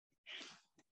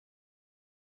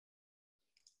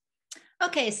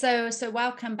Okay, so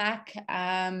welcome back.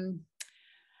 And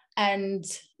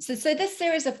so this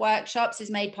series of workshops is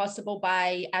made possible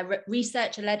by a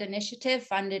researcher-led initiative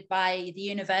funded by the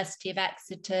University of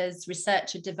Exeter's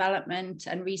Researcher Development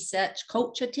and Research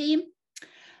Culture team.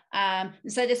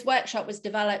 So this workshop was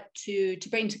developed to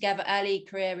bring together early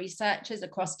career researchers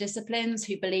across disciplines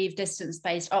who believe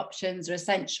distance-based options are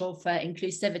essential for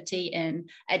inclusivity in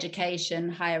education,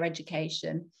 higher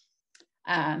education.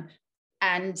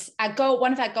 And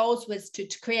one of our goals was to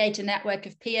create a network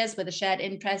of peers with a shared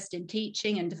interest in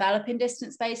teaching and developing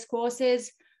distance-based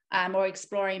courses, or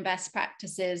exploring best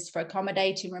practices for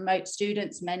accommodating remote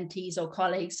students, mentees, or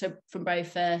colleagues, so from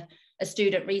both a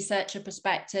student researcher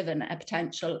perspective and a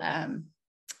potential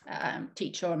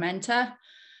teacher or mentor.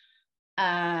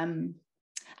 And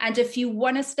if you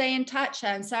want to stay in touch,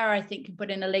 and Sarah, I think, can put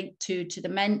in a link to the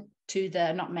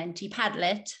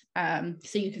Padlet,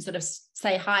 so you can sort of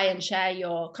say hi and share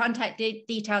your contact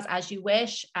details as you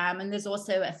wish. And there's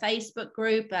also a Facebook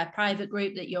group, a private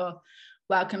group that you're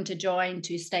welcome to join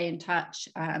to stay in touch.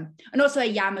 And also a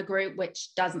Yammer group,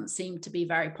 which doesn't seem to be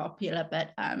very popular,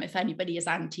 but if anybody is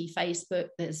anti-Facebook,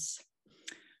 there's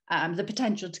the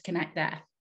potential to connect there.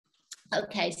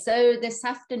 Okay, so this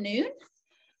afternoon,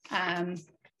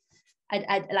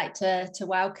 I'd like to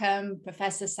welcome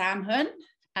Professor Sam Hurn.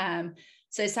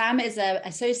 So Sam is an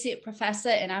associate professor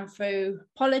in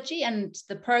anthropology and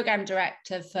the program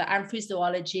director for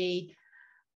anthrozoology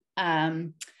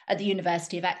at the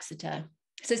University of Exeter.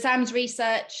 So Sam's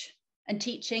research and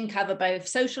teaching cover both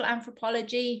social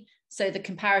anthropology, so the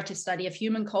comparative study of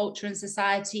human culture and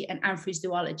society, and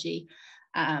anthrozoology,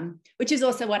 which is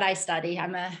also what I study.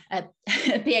 I'm a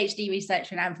PhD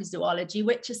researcher in anthrozoology,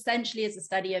 which essentially is a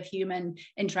study of human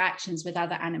interactions with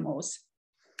other animals.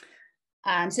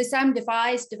 So Sam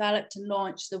devised, developed, and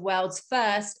launched the world's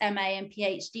first MA and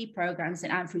PhD programs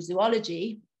in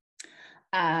anthrozoology,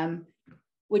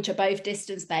 which are both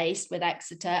distance-based with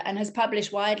Exeter, and has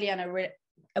published widely on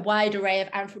a wide array of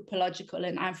anthropological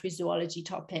and anthrozoology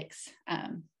topics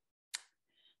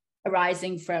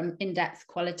arising from in-depth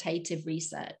qualitative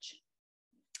research.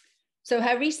 So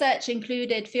her research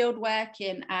included fieldwork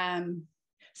in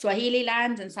Swahili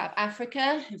land and South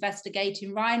Africa,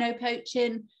 investigating rhino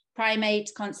poaching, primate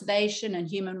conservation, and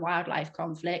human-wildlife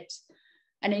conflict.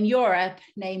 And in Europe,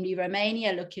 namely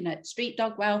Romania, looking at street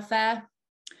dog welfare,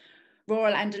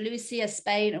 rural Andalusia,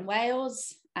 Spain, and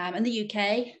Wales, and the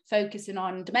UK, focusing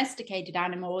on domesticated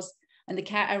animals and the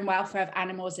care and welfare of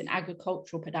animals in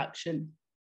agricultural production.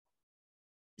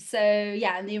 So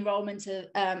yeah, and the enrollment of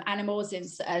animals in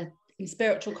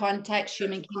spiritual context,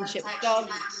 human kinship with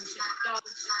dogs.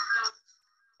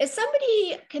 If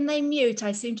somebody, can they mute?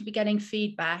 I seem to be getting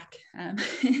feedback.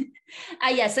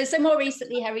 Yeah, so more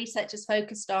recently, her research has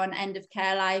focused on end of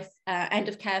care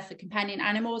for companion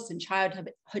animals and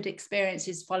childhood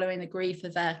experiences following the grief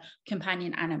of a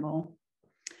companion animal.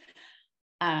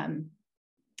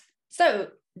 Sorry,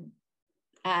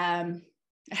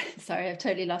 I've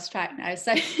totally lost track now.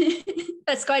 So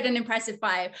that's quite an impressive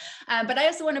bio. But I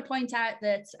also want to point out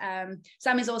that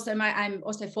Sam is also I'm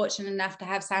also fortunate enough to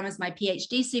have Sam as my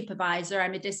PhD supervisor.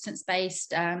 I'm a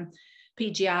distance-based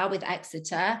PGR with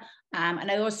Exeter.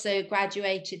 And I also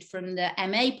graduated from the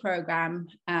MA program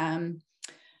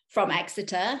from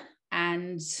Exeter.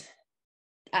 And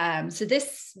so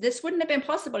this wouldn't have been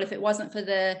possible if it wasn't for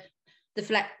the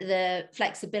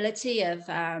flexibility of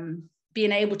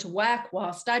being able to work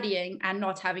while studying and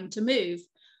not having to move.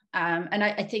 And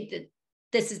I think that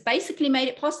this has basically made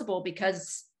it possible,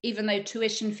 because even though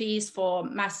tuition fees for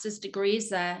master's degrees,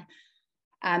 they're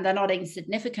not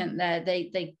insignificant,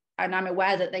 and I'm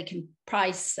aware that they can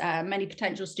price many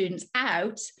potential students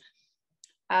out,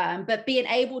 but being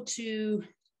able to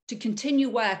continue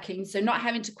working, so not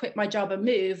having to quit my job and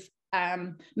move,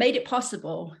 made it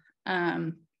possible.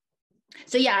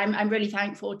 So yeah, I'm really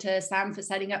thankful to Sam for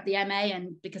setting up the MA,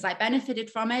 and because I benefited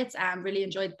from it and really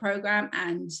enjoyed the program,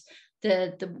 and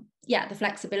the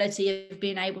flexibility of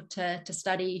being able to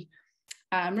study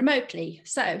remotely.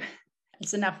 So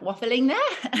it's enough waffling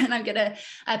there, and I'm going to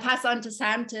pass on to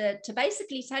Sam to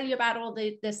basically tell you about all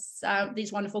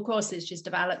these wonderful courses she's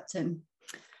developed, and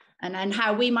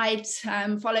how we might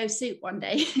follow suit one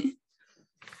day.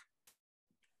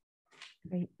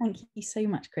 Great, thank you so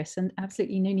much, Chris, and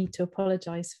absolutely no need to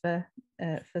apologise for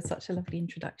such a lovely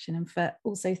introduction, and for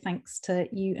also thanks to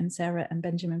you and Sarah and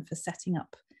Benjamin for setting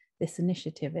up this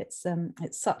initiative. It's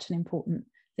such an important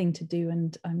thing to do,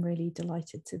 and I'm really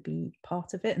delighted to be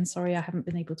part of it. And sorry I haven't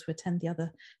been able to attend the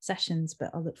other sessions, but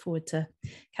I'll look forward to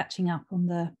catching up on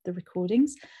the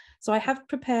recordings. So I have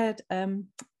prepared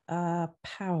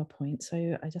PowerPoint,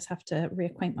 so I just have to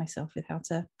reacquaint myself with how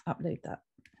to upload that.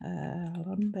 Hold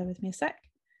on, bear with me a sec.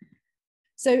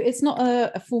 So it's not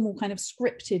a formal kind of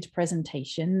scripted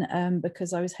presentation,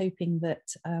 because I was hoping that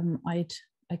I'd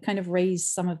kind of raise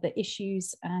some of the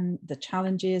issues and the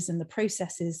challenges and the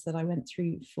processes that I went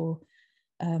through for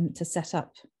to set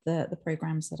up the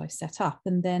programs that I set up,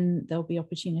 and then there'll be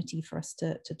opportunity for us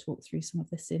to talk through some of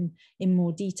this in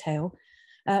more detail.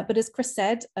 But as Chris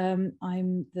said,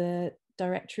 I'm the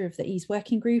director of the EASE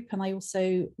working group, and I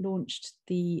also launched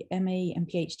the MA and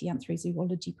PhD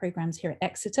anthrozoology programs here at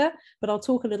Exeter. But I'll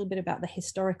talk a little bit about the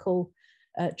historical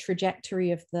trajectory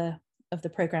of the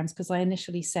programs, because I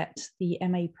initially set the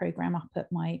MA program up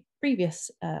at my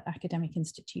previous academic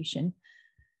institution.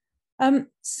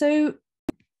 So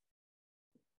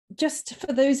just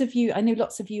for those of you, I know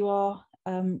lots of you are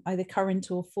either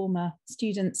current or former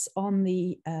students on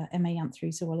the MA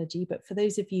Anthrozoology, but for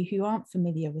those of you who aren't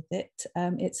familiar with it,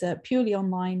 it's a purely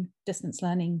online distance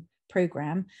learning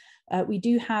program. We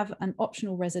do have an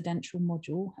optional residential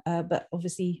module, but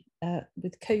obviously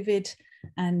with COVID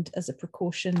and as a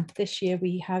precaution this year,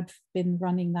 we have been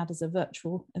running that as a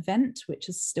virtual event, which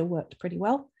has still worked pretty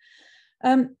well.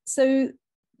 So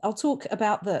I'll talk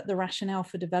about the rationale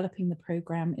for developing the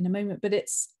program in a moment, but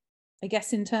it's, I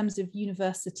guess, in terms of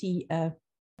university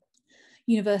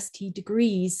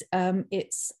degrees,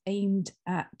 it's aimed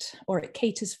at, or it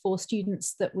caters for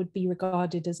students that would be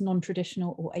regarded as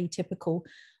non-traditional or atypical,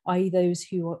 i.e. those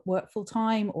who work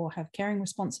full-time or have caring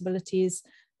responsibilities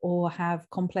or have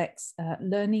complex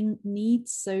learning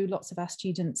needs. So lots of our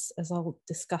students, as I'll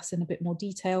discuss in a bit more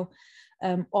detail,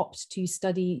 opt to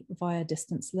study via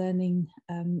distance learning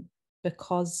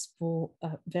because for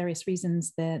various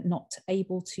reasons they're not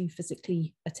able to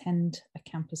physically attend a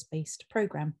campus-based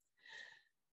program.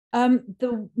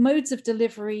 The modes of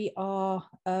delivery are,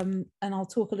 and I'll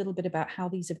talk a little bit about how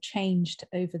these have changed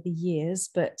over the years,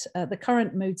 but the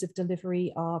current modes of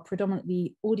delivery are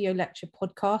predominantly audio lecture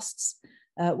podcasts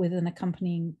with an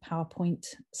accompanying PowerPoint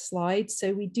slide.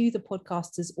 So we do the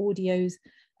podcasts as audios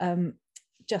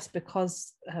just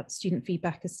because student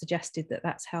feedback has suggested that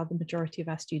that's how the majority of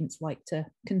our students like to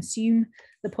consume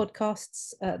the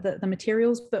podcasts, the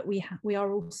materials, but we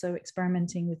are also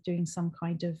experimenting with doing some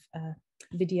kind of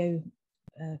video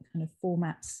kind of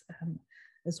formats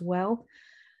as well.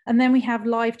 And then we have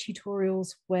live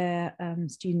tutorials where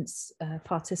students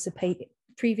participate.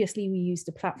 Previously, we used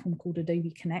a platform called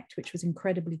Adobe Connect, which was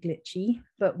incredibly glitchy.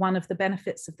 But one of the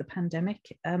benefits of the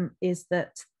pandemic is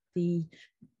that the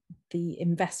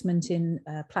investment in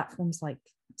platforms like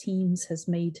Teams has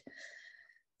made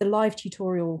the live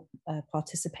tutorial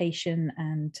participation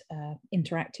and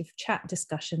interactive chat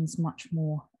discussions much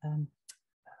more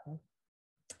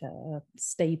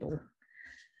stable.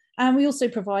 And we also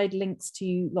provide links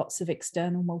to lots of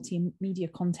external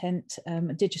multimedia content,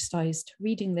 digitized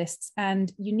reading lists,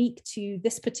 and unique to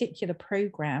this particular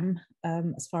program,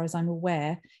 as far as I'm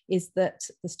aware, is that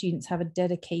the students have a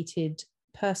dedicated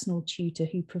personal tutor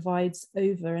who provides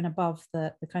over and above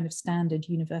the kind of standard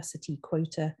university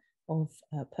quota of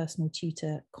personal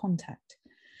tutor contact.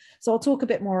 So I'll talk a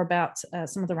bit more about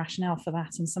some of the rationale for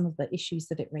that and some of the issues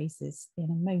that it raises in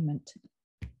a moment.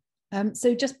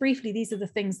 So just briefly, these are the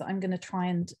things that I'm going to try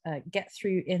and get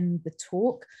through in the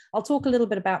talk. I'll talk a little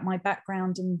bit about my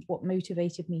background and what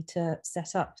motivated me to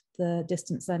set up the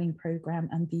distance learning program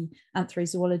and the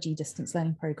anthrozoology distance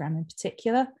learning program in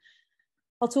particular.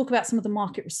 I'll talk about some of the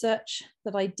market research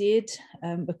that I did,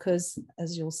 because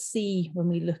as you'll see, when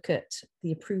we look at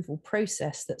the approval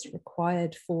process that's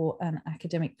required for an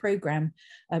academic program,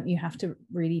 you have to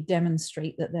really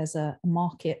demonstrate that there's a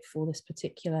market for this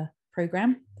particular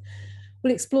program.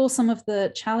 We'll explore some of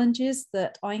the challenges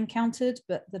that I encountered,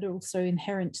 but that are also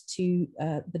inherent to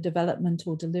the development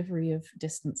or delivery of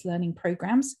distance learning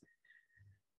programs.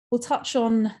 We'll touch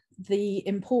on the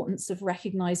importance of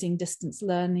recognizing distance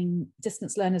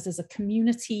learners as a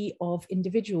community of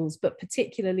individuals, but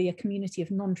particularly a community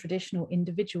of non-traditional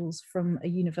individuals from a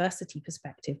university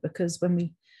perspective, because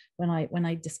when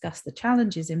I discuss the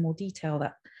challenges in more detail,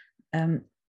 that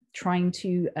trying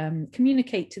to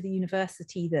communicate to the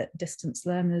university that distance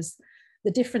learners,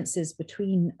 the differences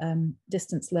between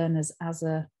distance learners as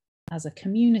a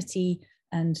community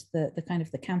and the kind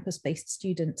of the campus-based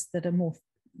students that are more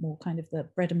kind of the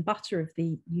bread and butter of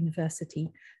the university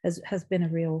has been a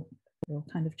real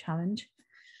kind of challenge.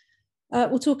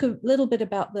 We'll talk a little bit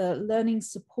about the learning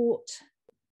support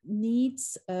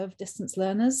needs of distance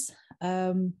learners,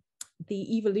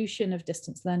 the evolution of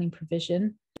distance learning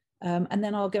provision, And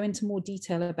then I'll go into more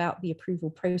detail about the approval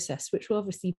process, which will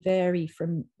obviously vary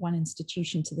from one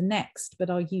institution to the next, but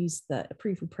I'll use the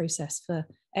approval process for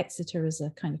Exeter as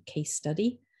a kind of case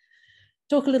study.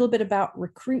 Talk a little bit about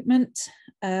recruitment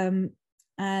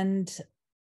and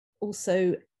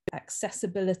also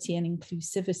accessibility and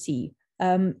inclusivity.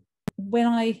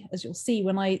 As you'll see,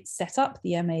 when I set up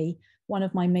the MA, one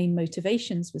of my main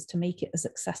motivations was to make it as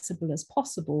accessible as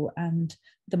possible. And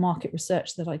the market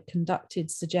research that I conducted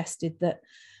suggested that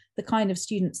the kind of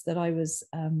students that I was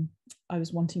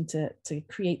wanting to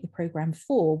create the program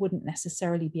for wouldn't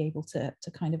necessarily be able to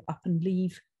kind of up and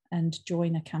leave and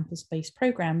join a campus-based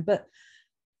program. But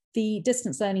the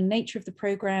distance learning nature of the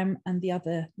program and the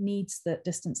other needs that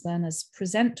distance learners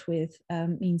present with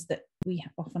means that we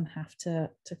often have to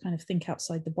kind of think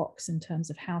outside the box in terms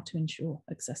of how to ensure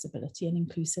accessibility and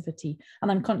inclusivity. And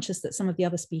I'm conscious that some of the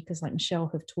other speakers like Michelle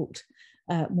have talked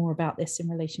more about this in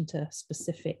relation to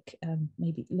specific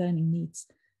maybe learning needs.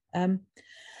 And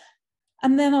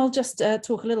then I'll just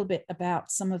talk a little bit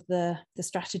about some of the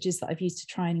strategies that I've used to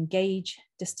try and engage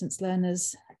distance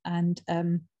learners,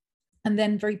 and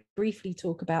then very briefly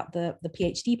talk about the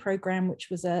PhD program, which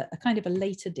was a kind of a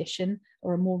late addition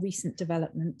or a more recent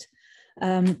development,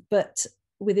 but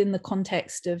within the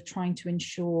context of trying to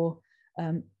ensure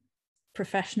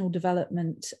professional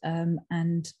development and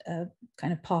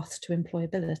kind of paths to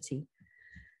employability.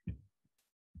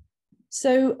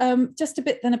 So just a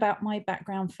bit then about my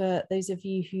background for those of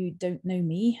you who don't know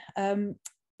me.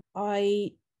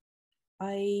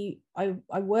 I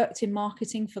worked in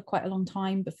marketing for quite a long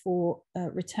time before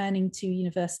returning to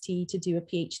university to do a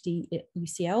PhD at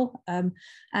UCL.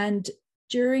 And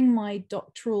during my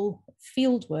doctoral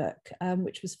fieldwork,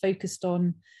 which was focused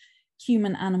on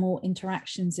human-animal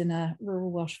interactions in a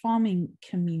rural Welsh farming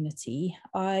community,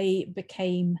 I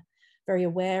became very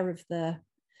aware of the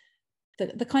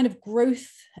kind of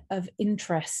growth of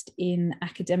interest in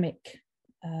academic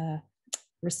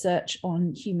research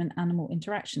on human-animal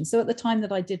interaction. So at the time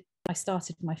that I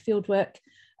started my fieldwork,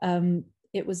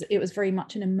 it was very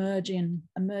much an emerging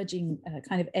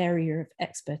kind of area of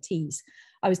expertise.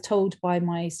 I was told by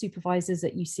my supervisors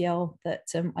at UCL that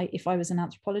if I was an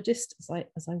anthropologist,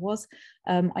 as I was,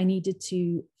 I needed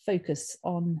to focus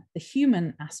on the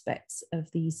human aspects of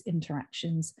these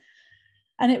interactions.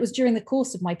 And it was during the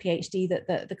course of my PhD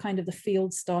that the kind of the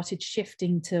field started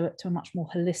shifting to a much more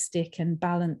holistic and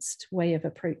balanced way of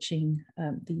approaching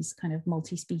these kind of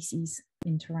multi-species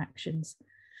interactions.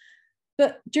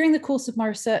 But during the course of my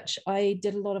research, I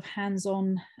did a lot of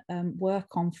hands-on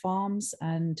work on farms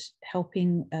and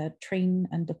helping train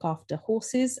and look after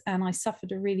horses. And I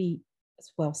suffered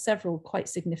several quite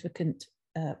significant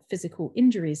physical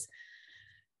injuries.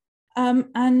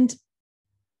 And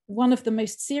one of the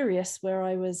most serious, where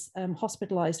I was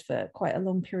hospitalized for quite a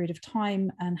long period of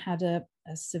time and had a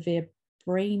severe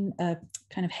brain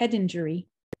kind of head injury,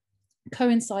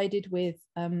 coincided with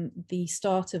the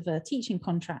start of a teaching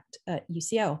contract at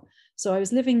UCL. So I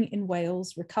was living in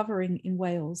Wales, recovering in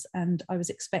Wales, and I was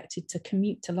expected to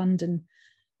commute to London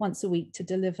once a week to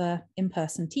deliver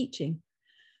in-person teaching.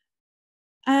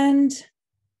 And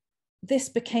this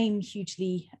became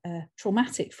hugely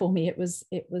traumatic for me. It was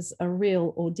a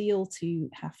real ordeal to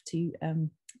have to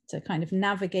kind of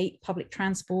navigate public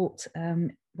transport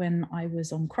when I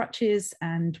was on crutches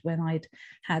and when I'd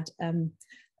had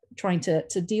trying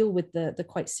to deal with the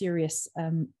quite serious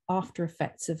after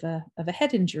effects of a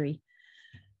head injury.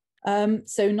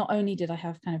 So not only did I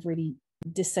have kind of really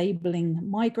disabling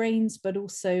migraines, but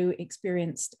also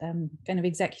experienced kind of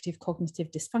executive cognitive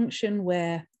dysfunction,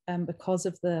 where because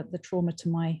of the trauma to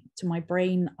my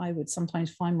brain, I would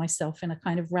sometimes find myself in a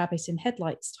kind of rabbit in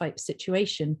headlights type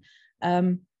situation.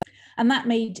 And that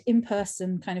made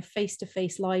in-person kind of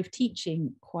face-to-face live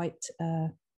teaching quite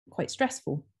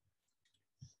stressful.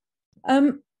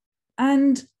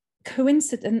 And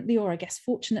coincidentally, or I guess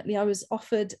fortunately, I was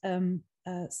offered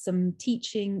some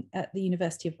teaching at the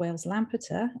University of Wales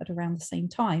Lampeter at around the same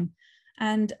time,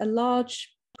 and a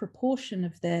large proportion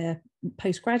of their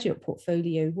postgraduate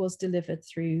portfolio was delivered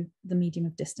through the medium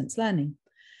of distance learning.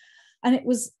 And it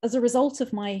was as a result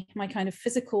of my kind of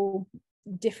physical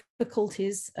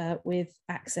difficulties with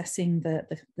accessing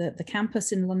the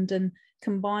campus in London,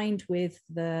 combined with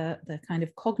the kind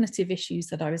of cognitive issues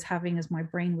that I was having as my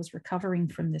brain was recovering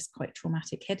from this quite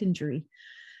traumatic head injury,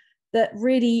 that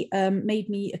really made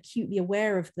me acutely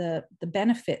aware of the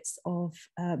benefits of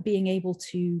being able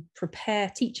to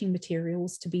prepare teaching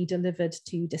materials to be delivered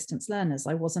to distance learners.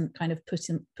 I wasn't kind of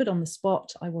put on the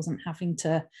spot. I wasn't having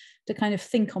to kind of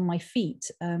think on my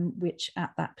feet, which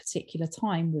at that particular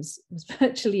time was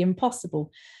virtually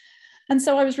impossible. And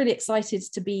so I was really excited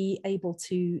to be able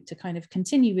to kind of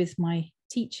continue with my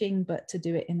teaching, but to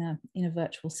do it in a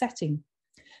virtual setting.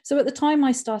 So at the time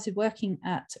I started working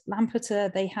at Lampeter,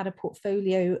 they had a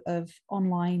portfolio of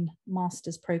online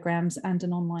master's programs and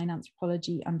an online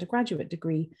anthropology undergraduate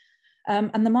degree.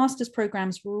 And the master's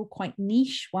programs were all quite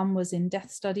niche. One was in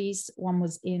death studies, one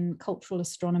was in cultural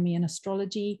astronomy and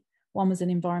astrology, one was in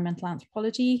environmental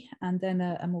anthropology, and then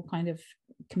a more kind of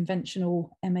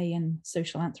conventional MA in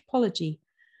social anthropology.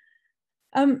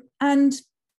 And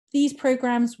these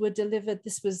programs were delivered.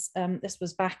 This was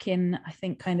back in, I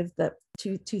think, kind of the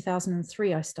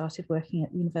 2003. I started working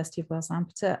at the University of Wales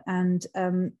Lampeter, and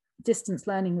distance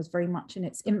learning was very much in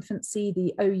its infancy.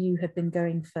 The OU had been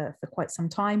going for quite some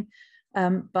time.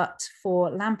 But for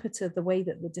Lampeter, the way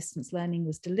that the distance learning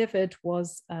was delivered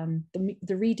was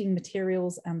the reading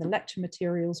materials and the lecture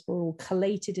materials were all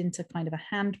collated into kind of a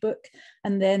handbook.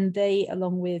 And then they,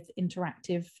 along with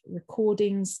interactive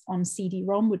recordings on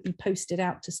CD-ROM, would be posted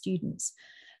out to students.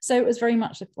 So it was very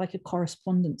much like a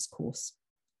correspondence course.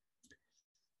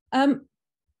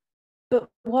 But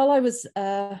while I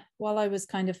was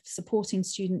kind of supporting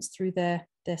students through their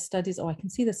studies, I can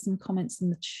see there's some comments in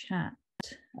the chat.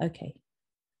 Okay.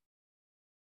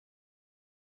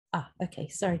 Okay,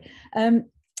 sorry.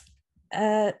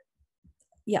 Yeah,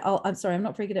 I'm sorry, I'm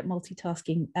not very good at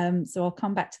multitasking. So I'll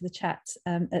come back to the chat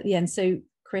at the end. So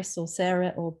Chris or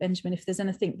Sarah or Benjamin, if there's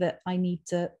anything that I need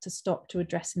to stop to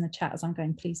address in the chat as I'm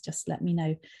going, please just let me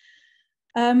know.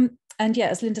 And yeah,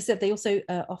 as Linda said, they also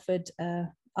offered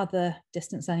other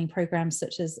distance learning programs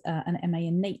such as an MA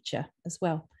in nature as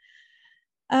well.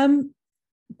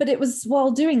 But it was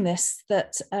while doing this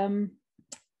that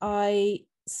I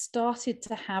started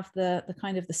to have the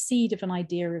kind of the seed of an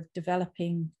idea of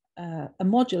developing a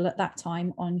module at that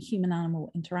time on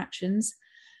human-animal interactions.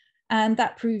 And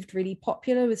that proved really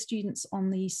popular with students on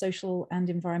the social and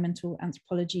environmental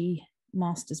anthropology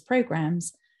master's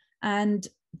programs. And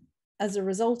as a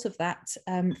result of that,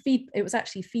 it was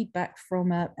actually feedback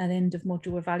from an end of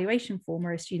module evaluation form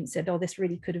where a student said, oh, this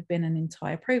really could have been an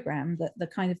entire program, that the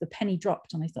kind of the penny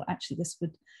dropped. And I thought, actually, this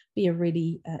would be a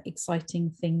really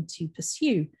exciting thing to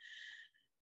pursue.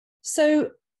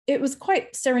 So it was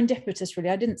quite serendipitous, really.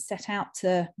 I didn't set out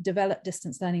to develop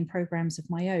distance learning programs of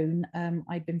my own.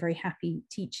 I'd been very happy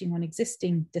teaching on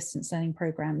existing distance learning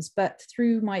programs, but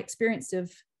through my experience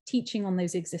of teaching on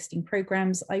those existing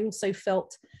programs, I also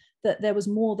felt that there was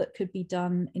more that could be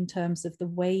done in terms of the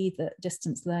way that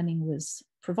distance learning was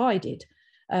provided.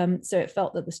 So it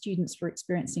felt that the students were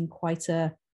experiencing quite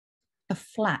a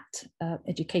flat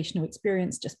educational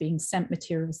experience, just being sent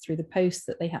materials through the post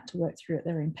that they had to work through at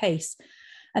their own pace.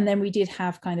 And then we did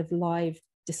have kind of live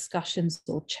discussions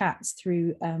or chats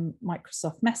through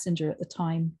Microsoft Messenger at the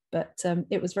time, but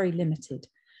it was very limited.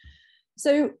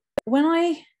 So when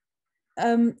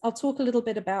I'll talk a little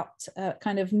bit about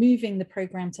kind of moving the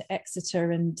program to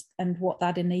Exeter and what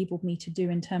that enabled me to do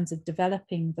in terms of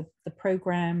developing the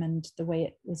program and the way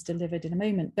it was delivered in a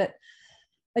moment. But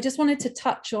I just wanted to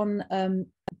touch on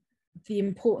the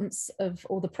importance of,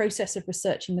 or the process of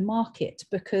researching the market,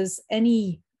 because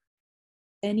any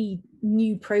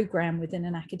new program within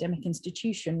an academic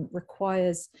institution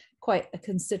requires quite a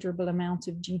considerable amount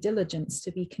of due diligence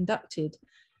to be conducted.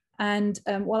 And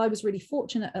while I was really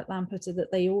fortunate at Lampeter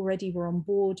that they already were on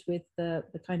board with the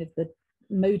kind of the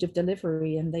mode of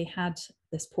delivery, and they had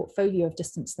this portfolio of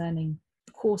distance learning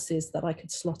courses that I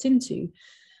could slot into,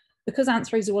 because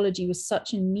anthrozoology was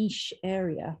such a niche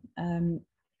area,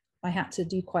 I had to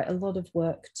do quite a lot of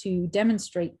work to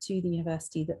demonstrate to the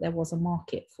university that there was a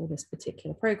market for this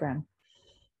particular program.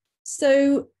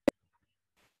 So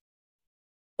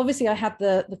obviously I had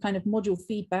the kind of module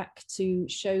feedback to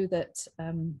show that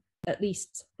at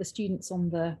least the students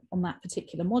on that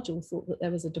particular module thought that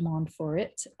there was a demand for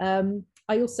it.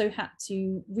 I also had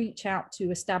to reach out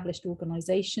to established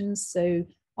organizations. So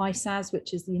ISAS,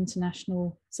 which is the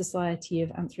International Society of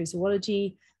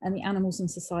Anthrozoology, and the Animals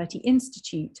and Society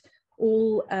Institute,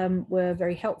 all were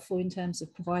very helpful in terms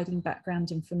of providing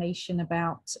background information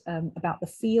about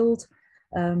the field,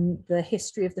 the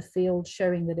history of the field,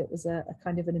 showing that it was a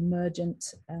kind of an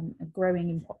emergent, growing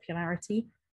in popularity.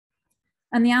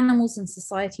 And the Animals and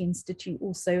Society Institute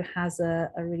also has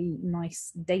a really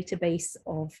nice database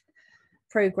of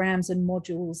programs and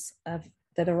modules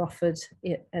that are offered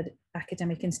at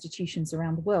academic institutions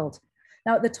around the world.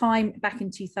 Now, at the time, back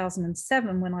in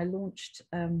 2007, when I launched,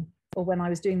 or when I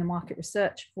was doing the market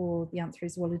research for the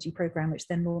anthrozoology program, which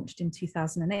then launched in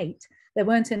 2008, there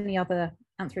weren't any other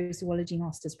anthrozoology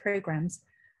master's programs,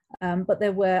 but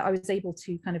I was able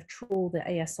to kind of trawl the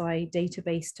ASI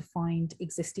database to find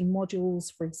existing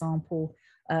modules, for example,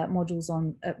 modules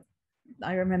on,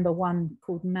 I remember one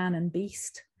called Men and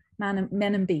Beasts,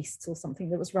 or something,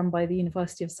 that was run by the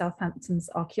University of Southampton's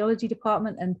archaeology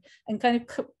department, and kind of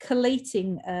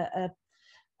collating a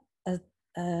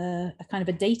kind of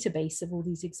a database of all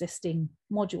these existing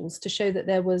modules to show that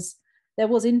there was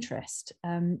interest,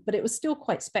 but it was still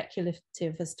quite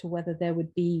speculative as to whether there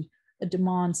would be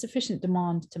sufficient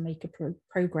demand to make an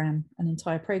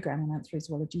entire program on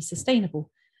anthrozoology sustainable.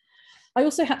 I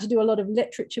also had to do a lot of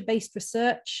literature-based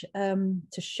research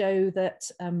to show that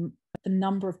the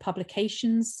number of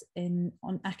publications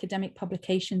on academic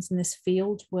publications in this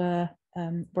field were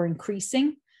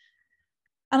increasing.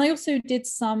 And I also did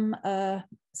some,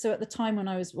 so at the time when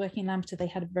I was working in Lampeter, they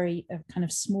had a kind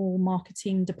of small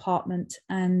marketing department,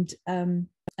 and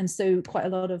so quite a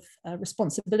lot of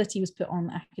responsibility was put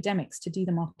on academics to do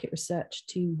the market research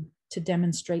to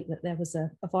demonstrate that there was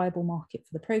a viable market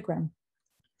for the program.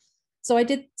 So I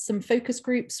did some focus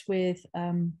groups with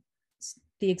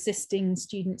the existing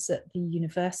students at the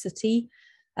university.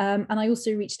 And I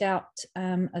also reached out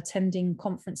attending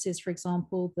conferences, for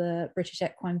example, the British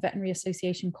Equine Veterinary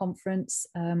Association conference.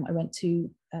 I went to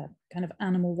kind of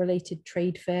animal related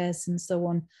trade fairs and so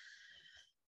on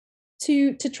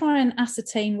to try and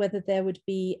ascertain whether there would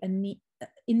be an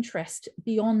interest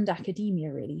beyond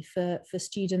academia, really, for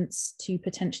students to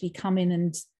potentially come in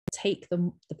and take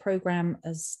the program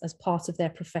as part of their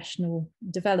professional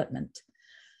development.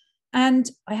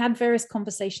 And I had various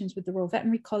conversations with the Royal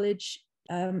Veterinary College,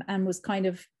 and was kind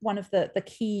of one of the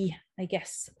key, I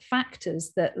guess,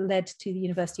 factors that led to the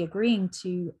university agreeing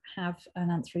to have an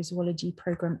anthrozoology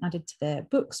program added to their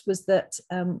books, was that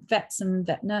vets and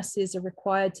vet nurses are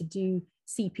required to do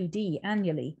CPD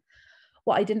annually.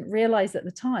 What I didn't realize at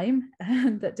the time,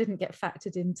 and that didn't get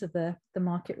factored into the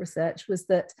market research, was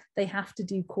that they have to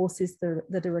do courses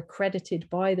that are accredited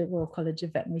by the Royal College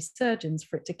of Veterinary Surgeons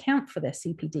for it to count for their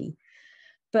CPD.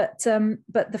 But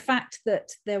the fact that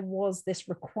there was this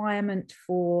requirement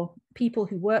for people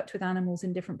who worked with animals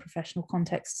in different professional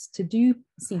contexts to do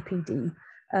CPD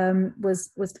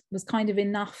was kind of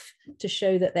enough to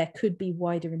show that there could be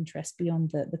wider interest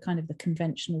beyond the kind of the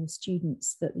conventional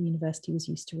students that the university was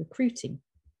used to recruiting.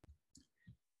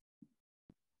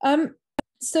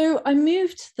 So I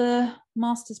moved the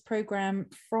master's program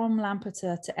from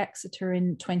Lampeter to Exeter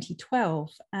in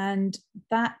 2012, and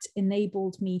that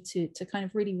enabled me to kind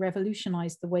of really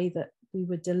revolutionize the way that we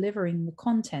were delivering the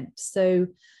content. So,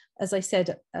 as I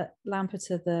said, at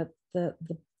Lampeter,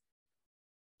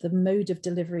 the mode of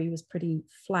delivery was pretty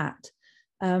flat,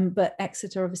 but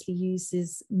Exeter obviously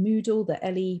uses Moodle, the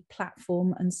LE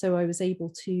platform, and so I was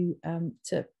able to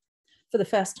for the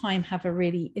first time, have a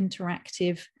really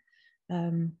interactive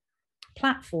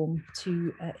platform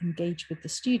to engage with the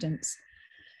students.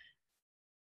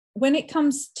 When it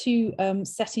comes to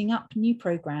setting up new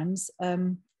programs,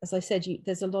 as I said,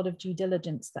 there's a lot of due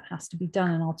diligence that has to be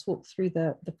done, and I'll talk through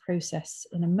the process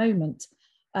in a moment.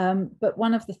 But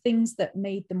one of the things that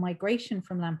made the migration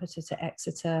from Lampeter to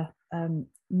Exeter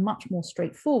much more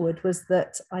straightforward was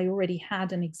that I already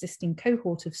had an existing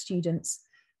cohort of students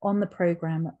on the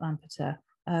program at Lampeter.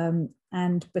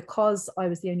 And because I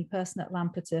was the only person at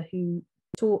Lampeter who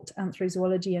taught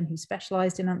anthrozoology and who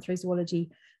specialised in anthrozoology,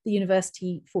 the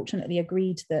university fortunately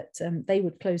agreed that they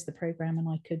would close the program and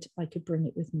I could bring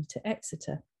it with me to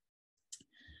Exeter.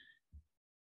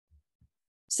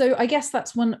 So I guess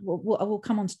that's one. I will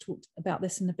come on to talk about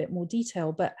this in a bit more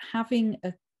detail, but having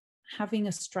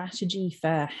a strategy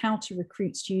for how to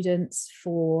recruit students,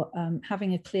 for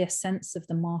having a clear sense of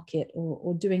the market,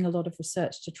 or doing a lot of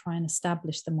research to try and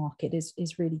establish the market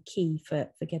is really key for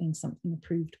getting something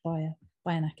approved by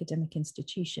an academic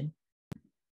institution.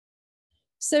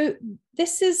 So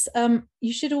this is,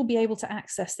 you should all be able to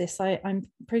access this. I'm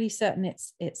pretty certain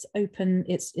it's open.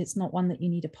 It's not one that you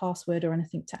need a password or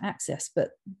anything to access, but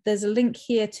there's a link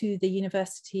here to the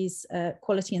university's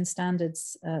quality and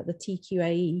standards, the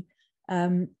TQAE,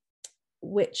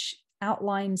 which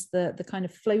outlines the kind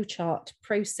of flowchart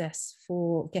process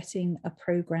for getting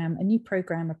a new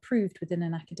program approved within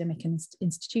an academic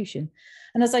institution.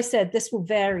 And as I said, this will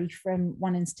vary from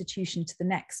one institution to the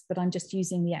next, but I'm just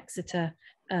using the Exeter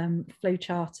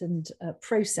flowchart and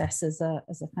process as a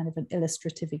kind of an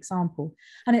illustrative example.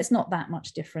 And it's not that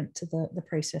much different to the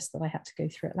process that I had to go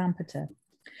through at Lampeter.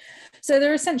 So there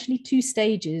are essentially two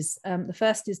stages. The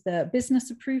first is the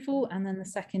business approval, and then the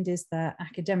second is the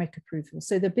academic approval.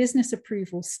 So the business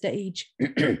approval stage,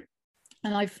 and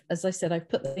as I said, I've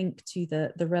put the link to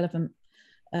the relevant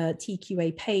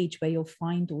TQA page where you'll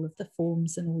find all of the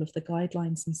forms and all of the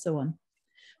guidelines and so on.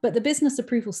 But the business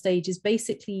approval stage is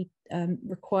basically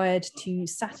required to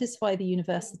satisfy the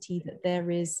university that there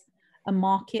is a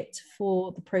market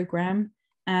for the program,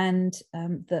 and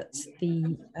that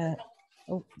the,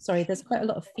 oh, sorry, there's quite a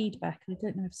lot of feedback. I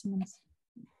don't know if someone's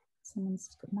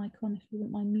got mic on, if you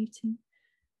wouldn't mind muting.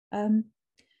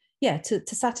 Yeah,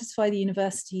 to satisfy the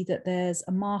university that there's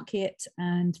a market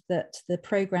and that the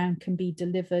program can be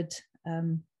delivered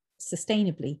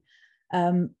sustainably.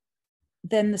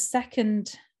 Then the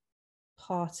second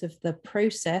part of the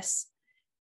process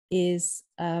is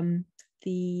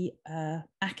the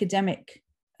academic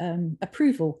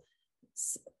approval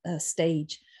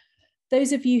stage.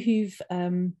 Those of you who've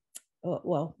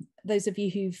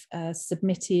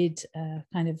submitted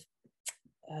kind of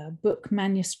book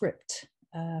manuscript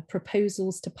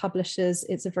proposals to publishers,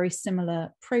 it's a very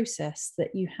similar process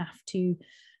that you have to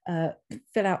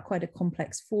fill out quite a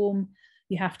complex form.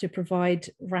 You have to provide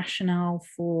rationale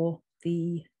for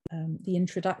the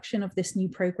introduction of this new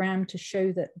program to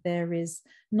show that there is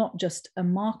not just a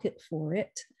market for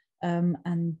it,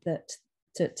 and that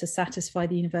to satisfy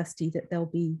the university that there'll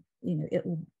be, you know, it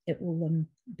will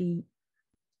be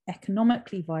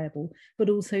economically viable, but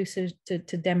also so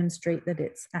to demonstrate that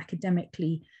it's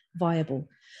academically viable.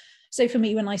 So for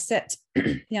me, when I set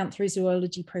the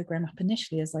anthrozoology program up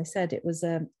initially, as I said, it was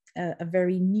a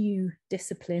very new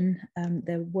discipline.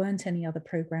 There weren't any other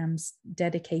programs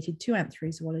dedicated to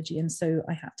anthrozoology, and so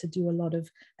I had to do a lot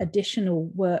of additional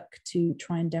work to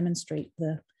try and demonstrate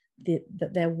that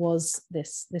there was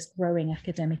this growing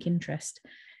academic interest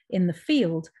in the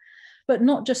field. But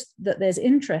not just that there's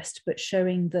interest, but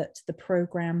showing that the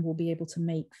program will be able to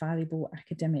make valuable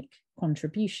academic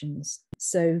contributions.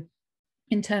 So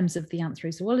in terms of the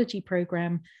anthrozoology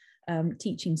program,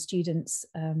 teaching students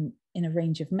in a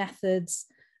range of methods,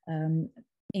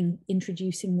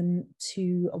 introducing them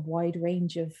to a wide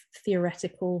range of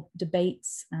theoretical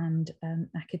debates and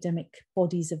academic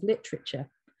bodies of literature.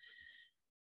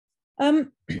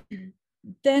 Then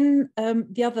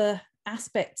the other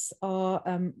aspects are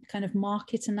kind of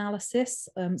market analysis.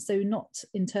 So not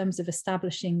in terms of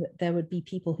establishing that there would be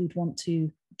people who'd want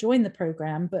to join the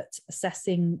program, but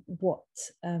assessing what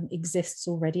exists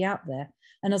already out there.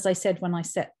 And as I said, when I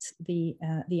set the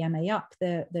MA up,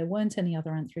 there weren't any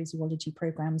other anthrozoology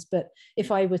programs. But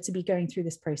if I were to be going through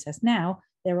this process now,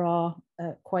 there are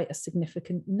quite a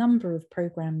significant number of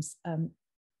programs,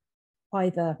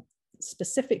 either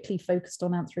specifically focused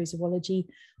on anthrozoology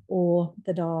or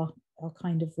that are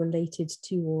kind of related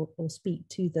to or speak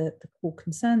to the core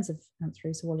concerns of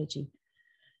anthrozoology.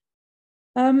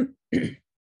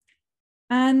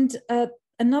 And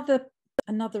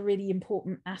another really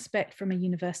important aspect from a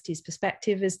university's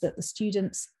perspective is that the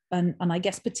students, and I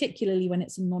guess particularly when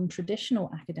it's a non-traditional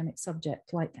academic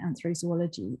subject like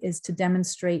anthrozoology, is to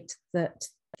demonstrate that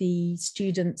the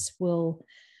students will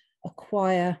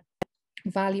acquire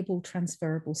valuable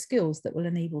transferable skills that will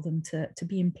enable them to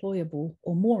be employable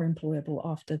or more employable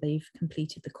after they've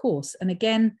completed the course. And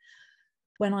again,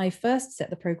 when I first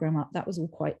set the program up, that was all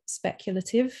quite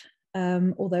speculative.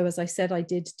 Although, as I said, I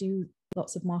did do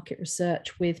lots of market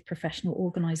research with professional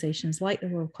organisations like the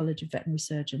Royal College of Veterinary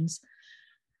Surgeons.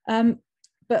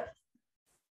 But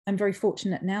I'm very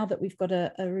fortunate now that we've got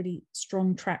a really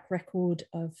strong track record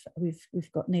of,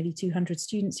 we've got nearly 200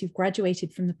 students who've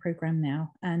graduated from the program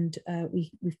now, and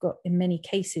we've got in many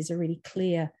cases a really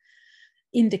clear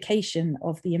indication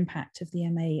of the impact of the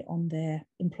MA on their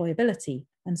employability.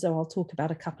 And so I'll talk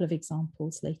about a couple of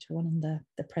examples later on in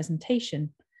the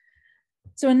presentation.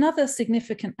 So another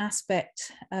significant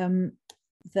aspect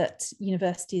that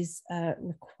universities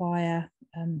require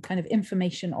kind of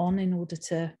information on in order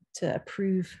to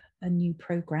approve a new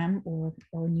program or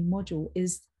a new module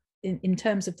is in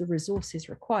terms of the resources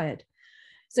required.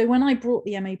 So when I brought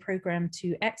the MA program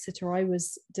to Exeter, I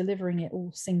was delivering it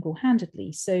all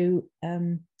single-handedly. So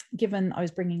given I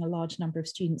was bringing a large number of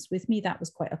students with me, that was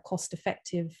quite a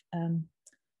cost-effective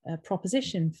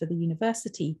proposition for the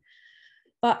university.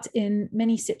 But in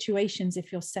many situations,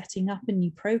 if you're setting up a new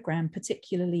program,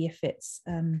 particularly if it's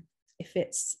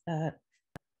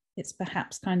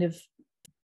perhaps kind of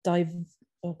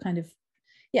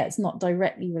it's not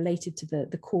directly related to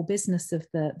the core business of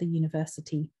the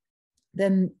university,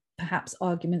 then perhaps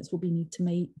arguments will be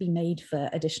made for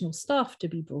additional staff to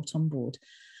be brought on board,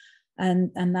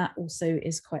 and that also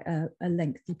is quite a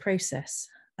lengthy process.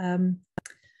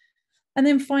 And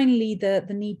then finally, the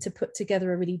need to put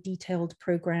together a really detailed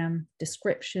program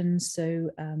description, so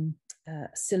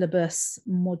syllabus,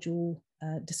 module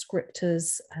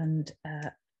descriptors, and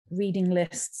reading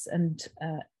lists, and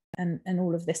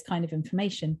all of this kind of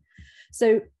information.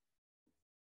 So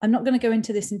I'm not going to go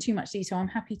into this in too much detail. I'm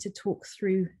happy to talk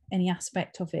through any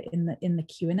aspect of it in the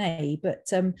Q&A,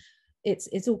 but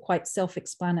it's all quite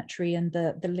self-explanatory, and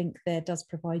the link there does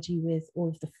provide you with all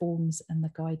of the forms and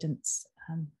the guidance.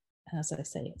 And as I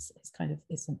say, it's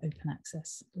an open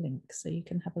access link, so you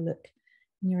can have a look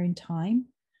in your own time.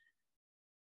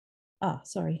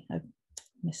 Sorry, I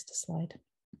missed a slide.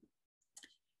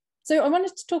 So I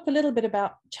wanted to talk a little bit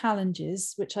about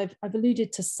challenges, which I've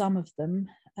alluded to some of them,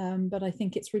 but I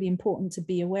think it's really important to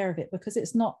be aware of it, because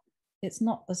it's not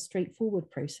a straightforward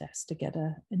process to get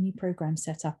a new program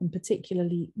set up, and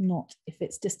particularly not if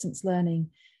it's distance learning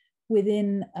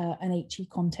within an HE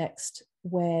context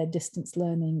where distance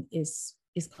learning is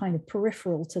kind of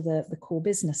peripheral to the core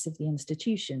business of the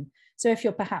institution. So if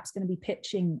you're perhaps going to be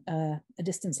pitching a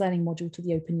distance learning module to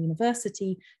the Open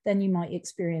University, then you might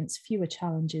experience fewer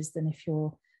challenges than if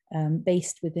you're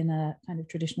based within a kind of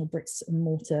traditional bricks and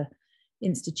mortar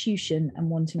institution and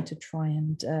wanting to try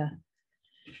and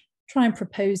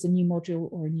propose a new module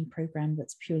or a new program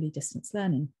that's purely distance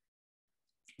learning.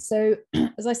 So,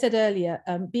 as I said earlier,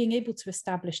 being able to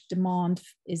establish demand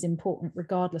is important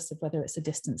regardless of whether it's a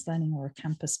distance learning or a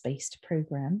campus-based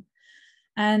program,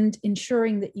 and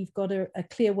ensuring that you've got a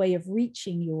clear way of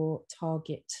reaching your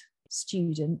target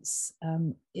students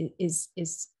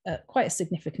is quite a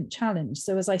significant challenge.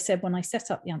 So as I said, when I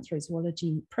set up the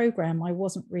anthrozoology program, I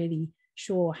wasn't really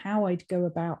sure how I'd go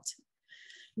about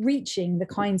reaching the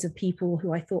kinds of people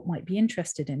who I thought might be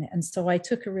interested in it. And so I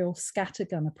took a real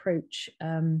scattergun approach.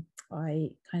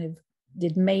 I kind of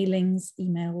did mailings,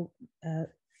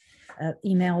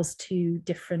 emails to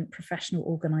different professional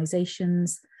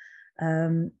organizations,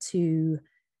 to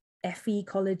FE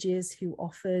colleges who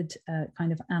offered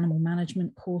kind of animal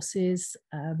management courses,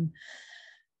 I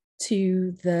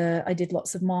did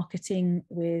lots of marketing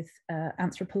with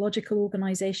anthropological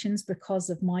organizations. Because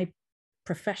of my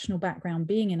professional background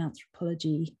being in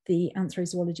anthropology, the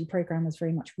anthrozoology program was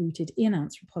very much rooted in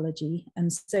anthropology.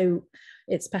 And so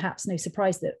it's perhaps no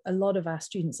surprise that a lot of our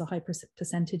students, a high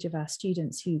percentage of our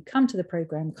students who come to the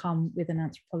program, come with an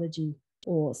anthropology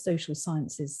or social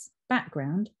sciences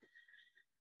background.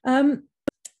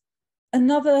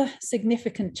 Another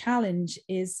significant challenge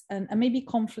is, and maybe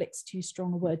conflict's too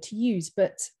strong a word to use,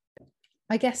 but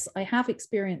I guess I have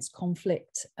experienced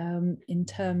conflict in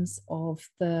terms of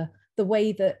the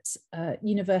way that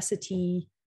universities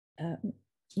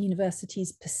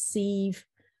perceive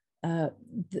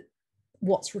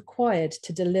what's required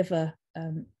to deliver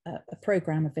a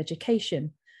program of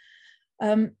education.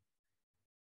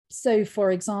 So,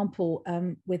 for example,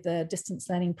 with a distance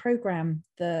learning program,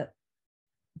 the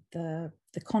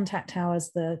contact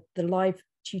hours, the live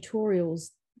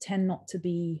tutorials tend not to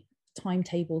be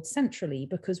timetabled centrally,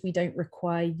 because we don't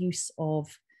require use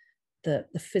of the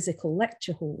physical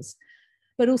lecture halls,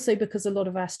 but also because a lot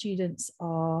of our students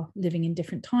are living in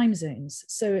different time zones.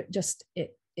 So it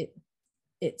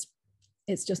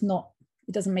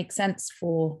doesn't make sense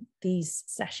for these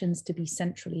sessions to be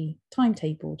centrally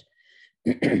timetabled.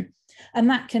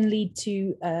 And that can lead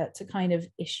to kind of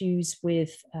issues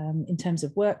with in terms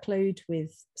of workload,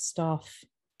 with staff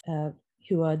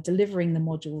who are delivering the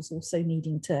modules also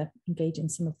needing to engage in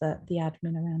some of the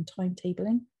admin around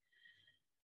timetabling.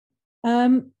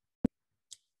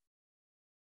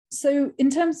 So in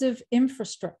terms of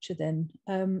infrastructure then,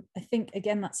 I think,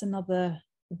 again, that's another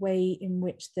way in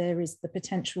which there is the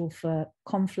potential for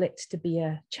conflict to be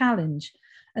a challenge.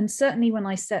 And certainly when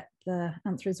I set the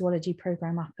anthrozoology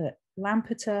program up at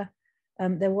Lampeter,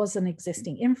 there was an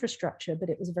existing infrastructure, but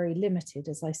it was very limited.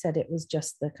 As I said, it was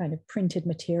just the kind of printed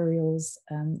materials,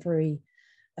 very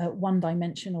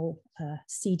one-dimensional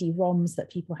CD-ROMs that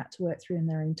people had to work through in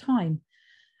their own time.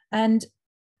 And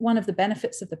one of the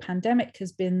benefits of the pandemic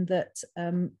has been that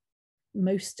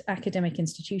most academic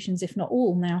institutions, if not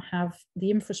all, now have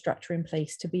the infrastructure in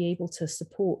place to be able to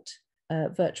support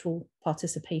virtual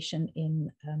participation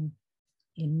in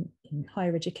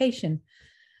higher education.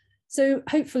 So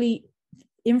hopefully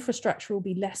infrastructure will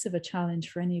be less of a challenge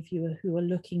for any of you who are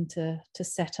looking to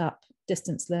set up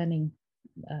distance learning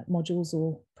modules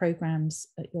or programs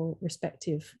at your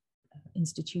respective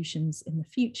institutions in the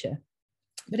future.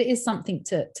 But it is something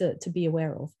to be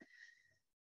aware of.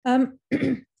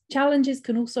 Challenges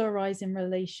can also arise in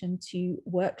relation to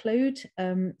workload.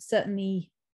 Certainly,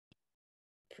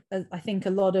 I think a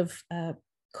lot of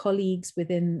colleagues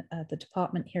within the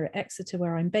department here at Exeter,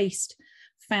 where I'm based,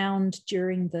 found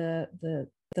during the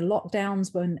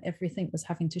lockdowns, when everything was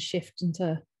having to shift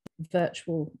into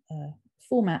virtual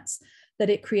formats, that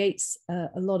it creates a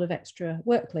lot of extra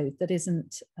workload that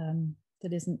isn't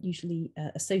that isn't usually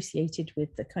associated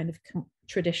with the kind of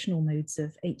traditional modes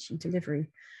of HE delivery.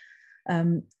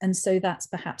 And so that's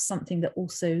perhaps something that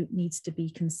also needs to be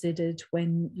considered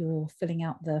when you're filling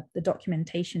out the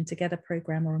documentation to get a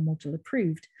program or a module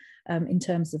approved, in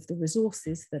terms of the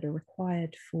resources that are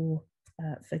required for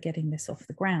getting this off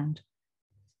the ground.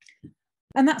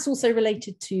 And that's also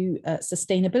related to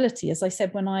sustainability. As I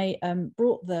said, when I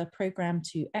brought the program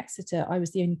to Exeter, I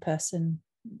was the only person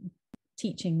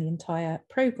teaching the entire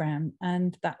program,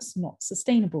 and that's not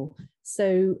sustainable.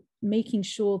 So making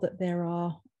sure that there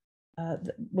are,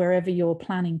 wherever you're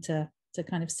planning to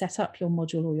kind of set up your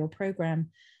module or your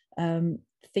program,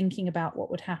 thinking about what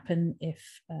would happen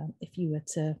if you were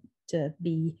to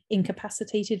be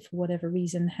incapacitated for whatever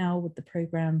reason, how would the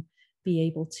program be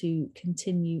able to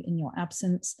continue in your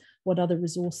absence? What other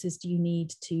resources do you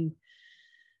need to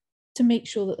make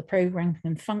sure that the program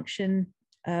can function?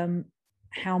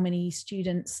 How many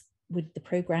students would the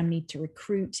program need to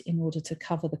recruit in order to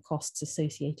cover the costs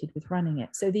associated with running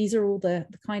it? So these are all the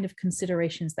kind of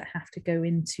considerations that have to go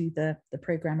into the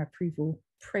program approval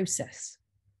process.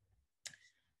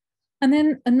 And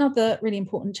then another really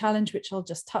important challenge, which I'll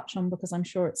just touch on because I'm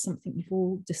sure it's something you've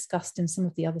all discussed in some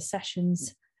of the other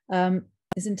sessions,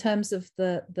 is in terms of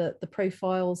the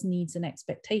profiles, needs and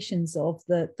expectations of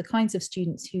the kinds of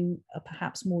students who are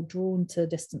perhaps more drawn to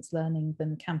distance learning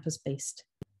than campus-based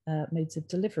modes of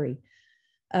delivery.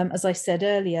 As I said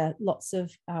earlier, lots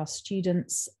of our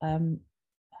students,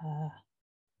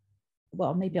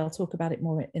 well, maybe I'll talk about it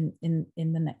more in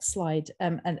the next slide,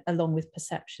 and along with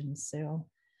perceptions.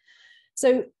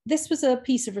 So this was a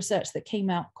piece of research that came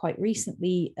out quite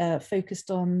recently, focused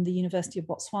on the University of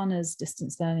Botswana's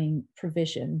distance learning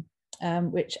provision,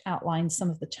 which outlined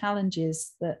some of the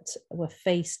challenges that were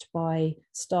faced by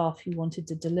staff who wanted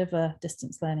to deliver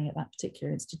distance learning at that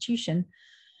particular institution.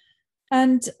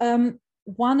 And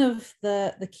one of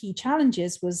the key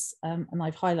challenges was, and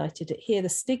I've highlighted it here, the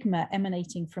stigma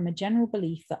emanating from a general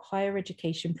belief that higher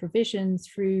education provision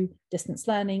through distance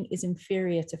learning is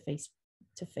inferior to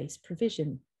face-to-face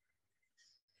provision.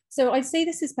 So I'd say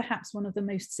this is perhaps one of the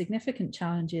most significant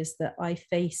challenges that I've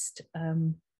faced over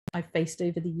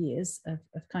the years of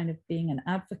kind of being an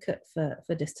advocate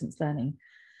for distance learning.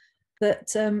 That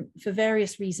for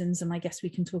various reasons, and I guess we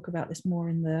can talk about this more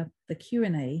in the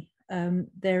Q&A,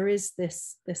 there is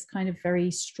this kind of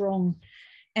very strong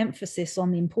emphasis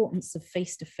on the importance of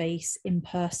face-to-face,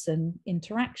 in-person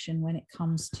interaction when it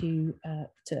comes to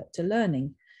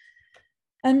learning.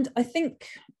 And I think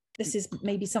this is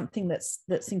maybe something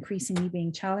that's increasingly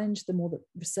being challenged, the more the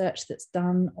research that's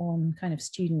done on kind of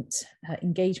student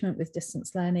engagement with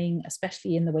distance learning,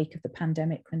 especially in the wake of the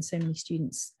pandemic, when so many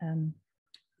students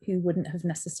who wouldn't have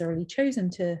necessarily chosen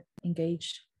to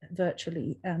engage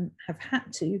virtually have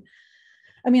had to.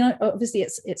 I mean, obviously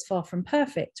it's far from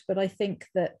perfect, but I think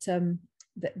that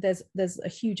there's a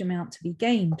huge amount to be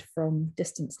gained from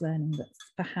distance learning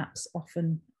that's perhaps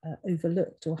often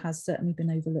overlooked, or has certainly been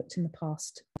overlooked in the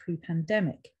past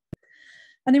pre-pandemic.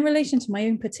 And in relation to my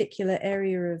own particular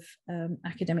area of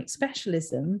academic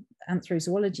specialism,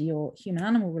 anthrozoology or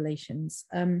human-animal relations,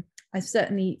 I've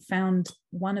certainly found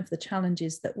one of the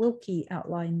challenges that Wilkie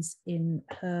outlines in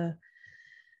her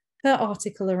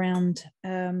article around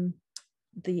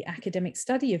the academic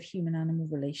study of human-animal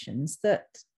relations, that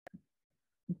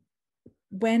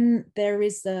when there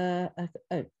is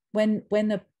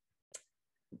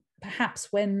perhaps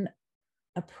when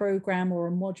a program or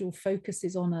a module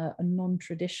focuses on a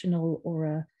non-traditional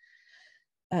or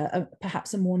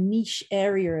perhaps a more niche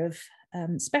area of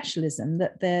specialism,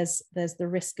 that there's the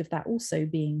risk of that also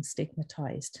being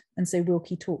stigmatized. And so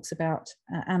Wilkie talks about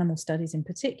animal studies in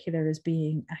particular as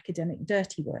being academic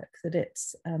dirty work, that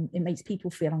it makes people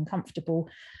feel uncomfortable,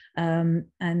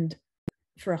 and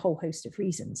for a whole host of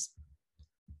reasons.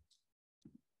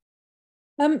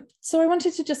 So I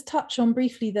wanted to just touch on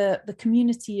briefly the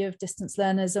community of distance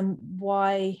learners and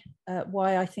why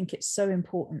I think it's so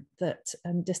important that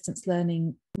distance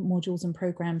learning modules and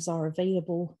programs are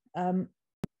available,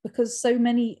 because so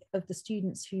many of the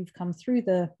students who've come through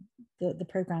the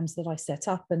programs that I set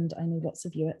up, and I know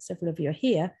several of you are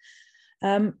here,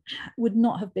 would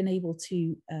not have been able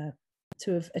to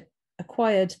have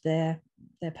acquired their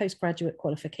postgraduate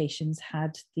qualifications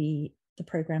had the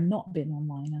program not been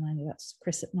online, and I know that's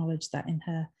Chris acknowledged that in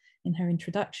her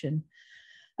introduction.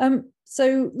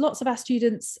 So lots of our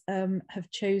students have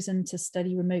chosen to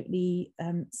study remotely.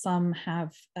 Some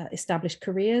have established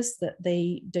careers that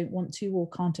they don't want to or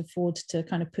can't afford to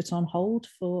kind of put on hold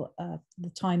for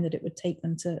the time that it would take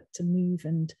them to move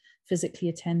and physically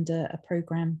attend a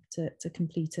program to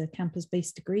complete a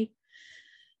campus-based degree.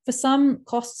 For some,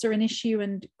 costs are an issue,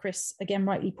 and Chris again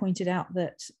rightly pointed out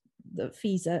that the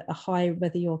fees are high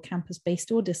whether you're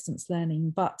campus-based or distance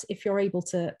learning. But if you're able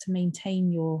to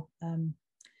maintain your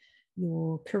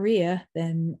career,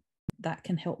 then that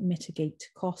can help mitigate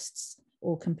costs,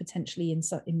 or can potentially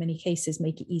in many cases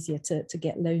make it easier to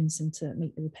get loans and to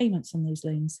make the repayments on those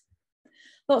loans.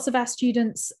 Lots of our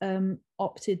students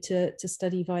opted to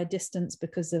study via distance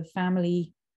because of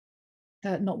family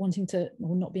not wanting to,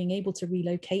 or not being able to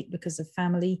relocate because of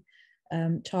family,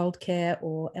 childcare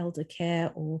or elder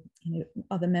care, or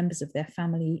other members of their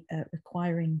family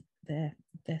requiring their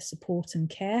support and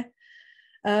care.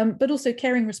 But also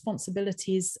caring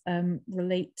responsibilities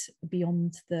relate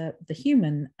beyond the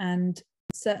human, and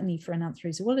certainly for an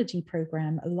anthrozoology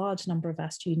program, a large number of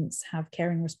our students have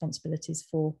caring responsibilities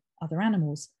for other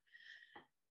animals,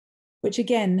 which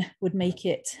again would make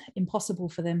it impossible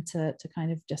for them to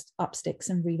kind of just up sticks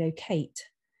and relocate.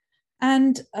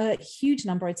 And a huge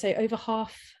number, I'd say over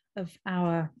half of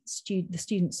our the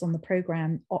students on the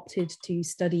program opted to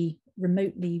study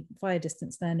remotely via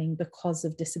distance learning because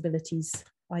of disabilities,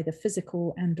 either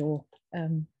physical and or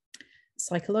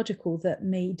psychological, that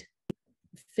made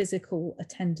physical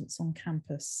attendance on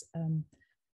campus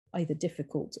either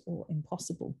difficult or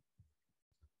impossible.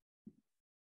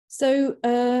 So,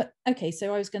 okay,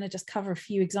 so I was going to just cover a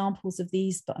few examples of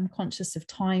these, but I'm conscious of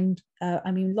time.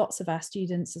 I mean, lots of our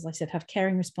students, as I said, have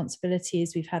caring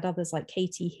responsibilities. We've had others like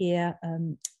Katie here,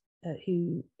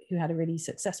 who had a really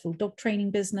successful dog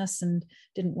training business and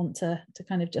didn't want to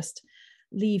kind of just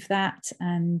leave that.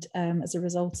 And as a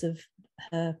result of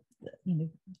her,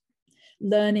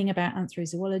 learning about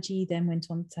anthrozoology, then went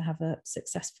on to have a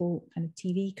successful kind of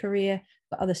TV career.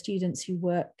 But other students who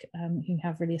work, who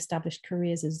have really established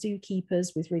careers as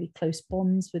zookeepers with really close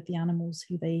bonds with the animals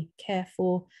who they care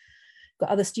for. Got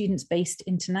other students based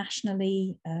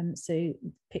internationally. So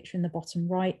picture in the bottom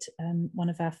right, one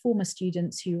of our former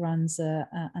students who runs an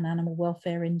animal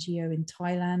welfare NGO in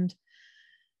Thailand.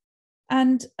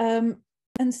 And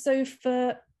so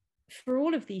for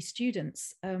all of these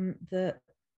students,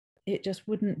 it just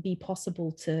wouldn't be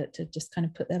possible to just kind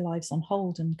of put their lives on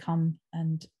hold and come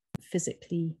and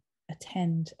physically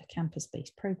attend a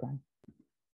campus-based program.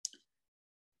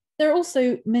 There are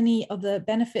also many other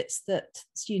benefits that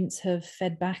students have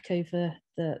fed back over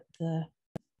the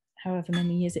however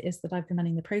many years it is that I've been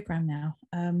running the program now,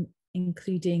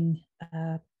 including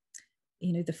the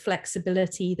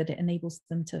flexibility that it enables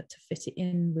them to fit it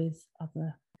in with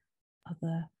other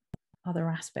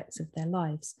aspects of their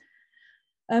lives.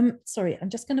 Sorry, I'm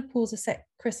just going to pause a sec.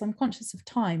 Chris, I'm conscious of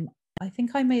time. I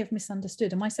think I may have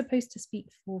misunderstood. Am I supposed to speak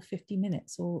for 50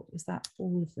 minutes, or is that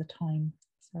all of the time?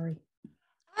 Sorry.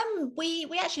 We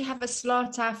actually have a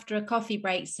slot after a coffee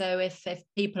break, so if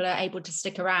people are able to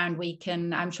stick around, we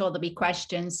can. I'm sure there'll be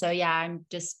questions. So yeah, I'm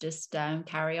just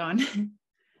carry on.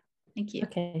 Thank you.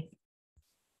 Okay,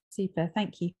 super.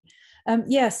 Thank you.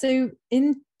 Yeah, so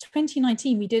in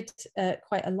 2019 we did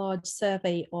quite a large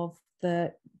survey of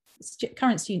the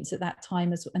current students at that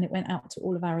time, and it went out to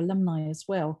all of our alumni as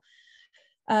well.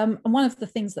 And one of the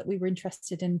things that we were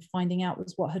interested in finding out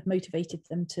was what had motivated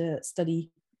them to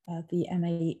study the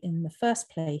MA in the first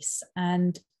place.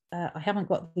 And I haven't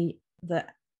got the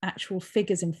actual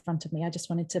figures in front of me. I just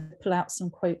wanted to pull out some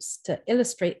quotes to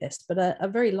illustrate this, but a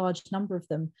very large number of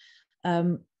them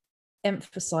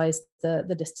emphasized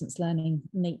the distance learning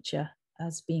nature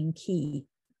as being key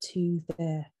to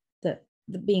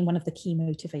being one of the key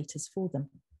motivators for them.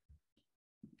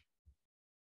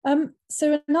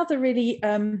 So another really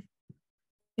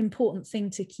important thing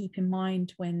to keep in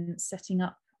mind when setting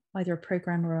up either a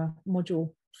program or a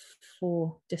module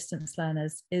for distance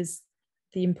learners is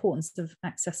the importance of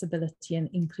accessibility and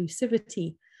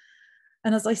inclusivity.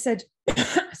 And as I said,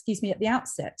 excuse me, at the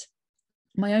outset,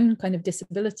 my own kind of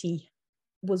disability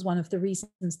was one of the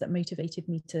reasons that motivated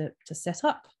me to set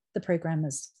up the program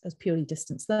as purely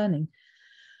distance learning.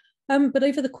 But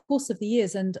over the course of the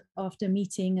years, and after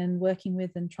meeting and working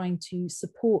with and trying to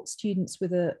support students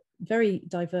with a very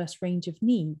diverse range of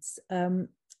needs,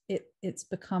 it's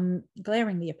become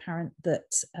glaringly apparent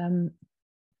that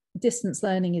distance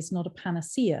learning is not a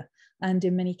panacea, and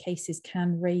in many cases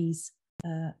can raise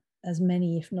as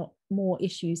many, if not more,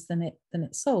 issues than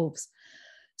it solves.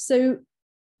 So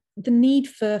the need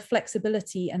for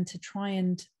flexibility and to try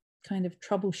and kind of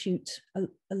troubleshoot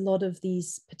a lot of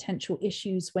these potential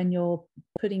issues when you're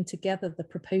putting together the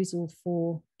proposal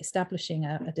for establishing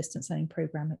a distance learning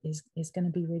program is going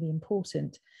to be really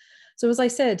important. So as I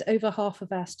said, over half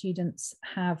of our students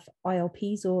have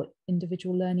ILPs, or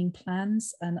individual learning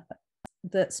plans, and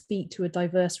that speak to a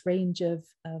diverse range of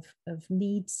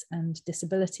needs and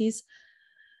disabilities.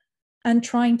 and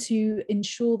trying to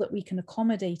ensure that we can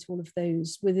accommodate all of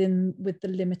those with the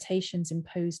limitations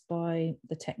imposed by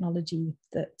the technology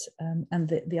that and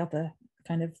the other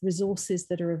kind of resources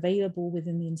that are available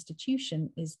within the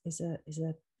institution is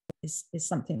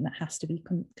something that has to be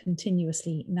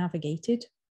continuously navigated.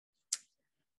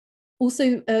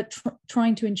 Also,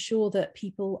 trying to ensure that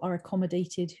people are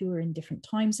accommodated who are in different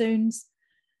time zones.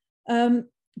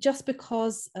 Just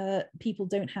because people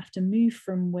don't have to move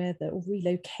from where they or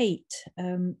relocate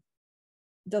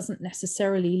doesn't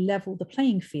necessarily level the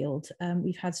playing field.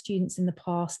 We've had students in the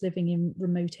past living in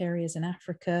remote areas in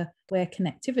Africa where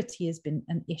connectivity has been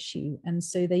an issue, and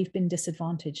so they've been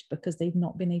disadvantaged because they've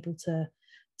not been able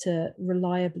to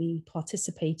reliably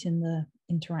participate in the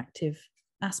interactive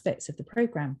aspects of the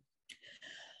program.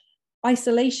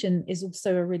 Isolation is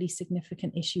also a really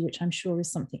significant issue, which I'm sure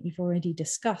is something you've already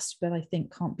discussed, but I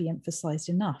think can't be emphasized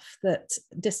enough, that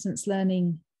distance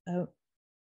learning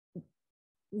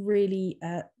really,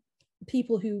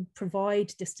 people who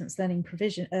provide distance learning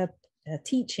provision,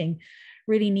 teaching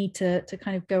really need to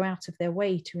kind of go out of their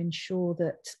way to ensure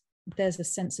that there's a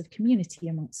sense of community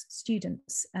amongst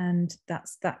students, and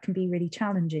that can be really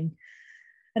challenging.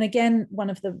 And again, one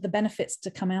of the benefits to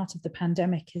come out of the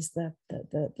pandemic is the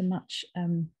much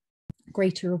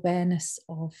greater awareness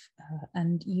of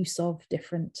and use of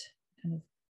different kind of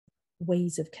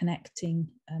ways of connecting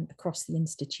across the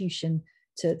institution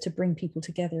to bring people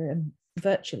together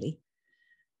virtually.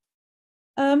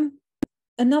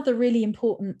 Another really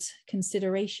important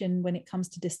consideration when it comes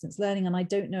to distance learning, and I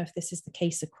don't know if this is the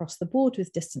case across the board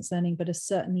with distance learning, but has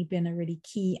certainly been a really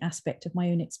key aspect of my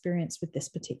own experience with this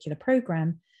particular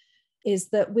program, is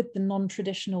that with the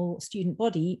non-traditional student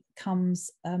body comes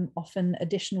often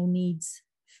additional needs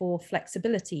for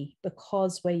flexibility,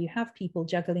 because where you have people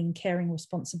juggling caring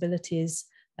responsibilities,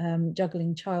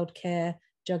 juggling childcare,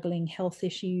 juggling health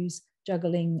issues,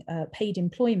 juggling paid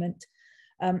employment,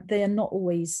 they are not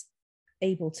always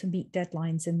able to meet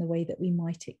deadlines in the way that we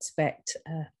might expect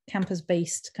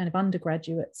campus-based kind of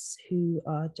undergraduates who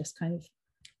are just kind of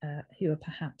who are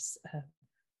perhaps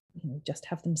just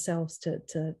have themselves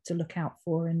to look out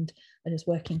for and are just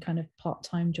working kind of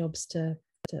part-time jobs to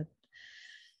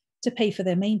pay for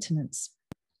their maintenance.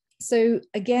 So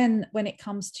again, when it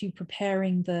comes to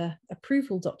preparing the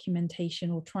approval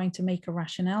documentation or trying to make a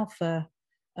rationale for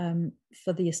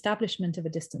the establishment of a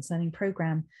distance learning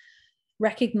program,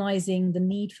 recognizing the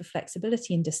need for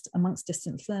flexibility amongst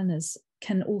distance learners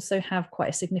can also have quite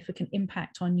a significant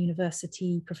impact on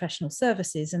university professional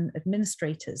services and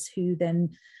administrators, who then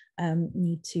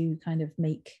need to kind of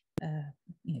make,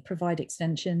 provide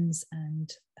extensions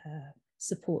and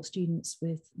support students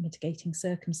with mitigating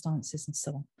circumstances and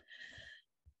so on.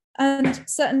 And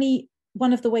certainly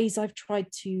one of the ways I've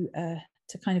tried to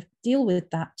kind of deal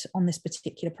with that on this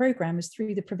particular program is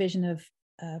through the provision of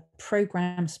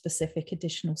program-specific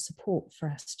additional support for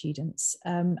our students.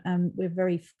 And we're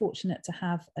very fortunate to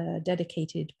have a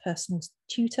dedicated personal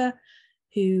tutor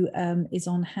who is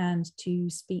on hand to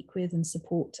speak with and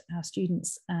support our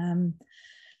students. And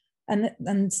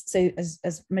so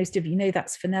as most of you know,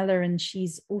 that's Fenella, and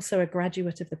she's also a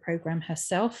graduate of the program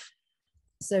herself,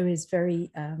 so is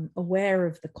very aware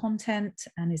of the content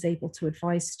and is able to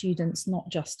advise students not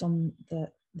just on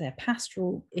their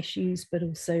pastoral issues, but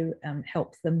also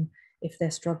help them if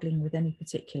they're struggling with any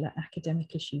particular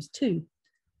academic issues too.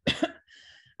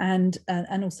 And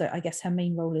also, I guess her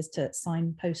main role is to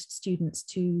signpost students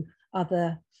to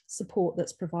other support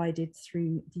that's provided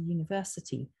through the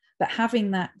university. But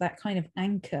having that kind of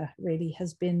anchor really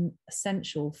has been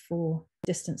essential for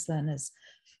distance learners.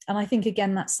 And I think,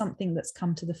 again, that's something that's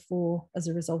come to the fore as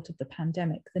a result of the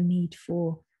pandemic, the need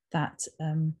for that,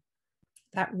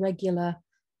 that regular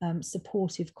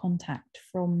supportive contact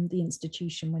from the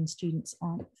institution when students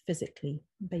aren't physically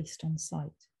based on site.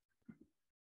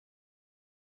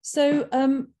 So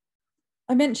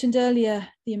I mentioned earlier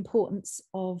the importance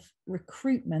of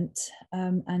recruitment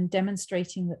and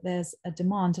demonstrating that there's a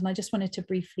demand, and I just wanted to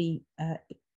briefly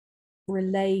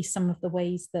relay some of the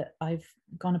ways that I've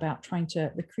gone about trying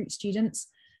to recruit students,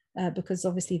 because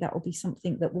obviously that will be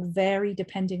something that will vary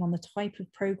depending on the type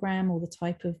of program or the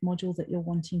type of module that you're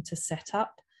wanting to set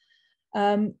up.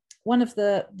 One of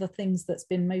the things that's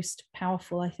been most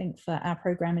powerful, I think, for our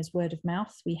program is word of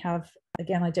mouth. We have,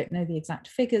 again, I don't know the exact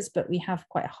figures, but we have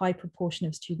quite a high proportion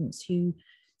of students who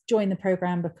join the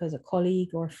program because a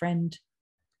colleague or a friend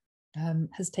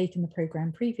has taken the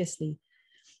program previously.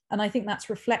 And I think that's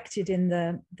reflected in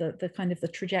the kind of the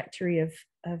trajectory of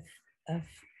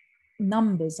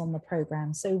numbers on the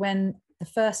program. So when the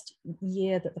first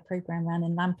year that the program ran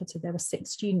in Lampeter, there were 6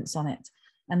 students on it.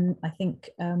 And I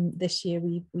think this year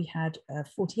we had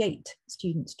 48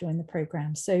 students join the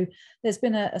programme. So there's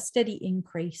been a steady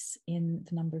increase in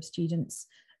the number of students,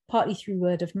 partly through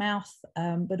word of mouth,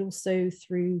 but also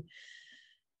through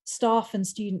staff and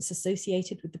students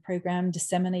associated with the programme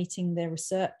disseminating their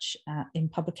research in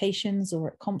publications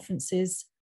or at conferences,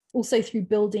 also through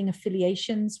building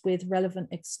affiliations with relevant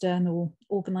external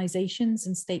organisations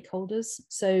and stakeholders.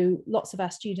 So lots of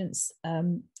our students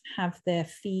have their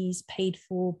fees paid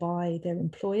for by their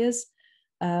employers.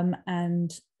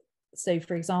 And so,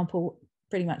 for example,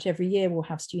 pretty much every year we'll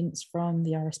have students from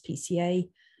the RSPCA.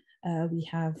 We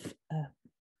have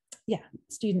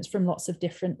students from lots of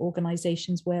different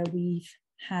organisations where we've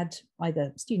had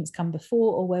either students come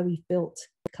before or where we've built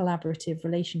collaborative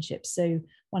relationships. So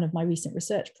one of my recent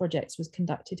research projects was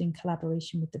conducted in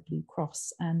collaboration with the Blue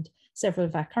Cross, and several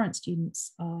of our current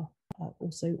students are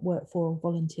also work for or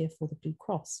volunteer for the Blue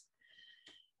Cross.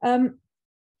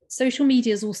 Social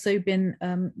media has also been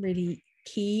really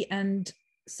key, and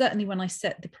certainly when I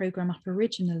set the programme up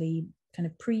originally, kind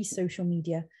of pre-social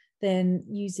media, then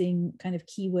using kind of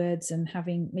keywords and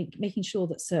making sure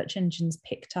that search engines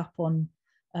picked up on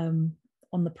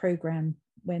the programme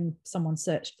when someone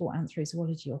searched for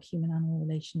anthrozoology or human-animal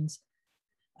relations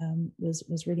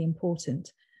was really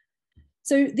important.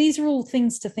 So these are all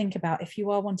things to think about if you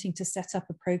are wanting to set up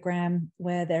a programme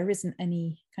where there isn't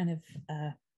any kind of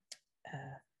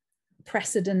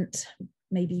precedent.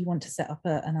 Maybe you want to set up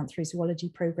an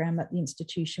anthrozoology programme at the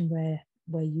institution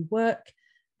where you work.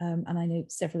 And I know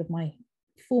several of my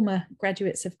former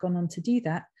graduates have gone on to do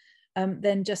that.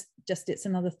 Then just it's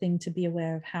another thing to be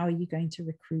aware of. How are you going to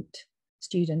recruit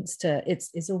students to,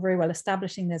 it's all very well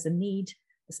establishing there's a need,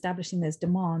 establishing there's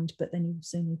demand, but then you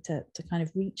also need to kind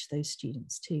of reach those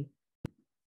students too.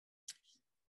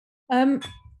 And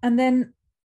then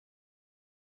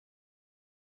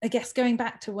I guess going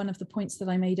back to one of the points that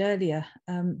I made earlier,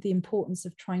 the importance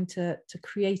of trying to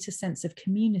create a sense of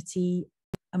community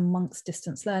amongst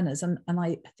distance learners. And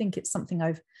I think it's something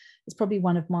it's probably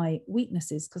one of my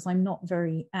weaknesses, because I'm not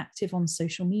very active on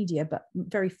social media, but I'm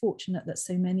very fortunate that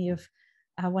so many of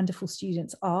our wonderful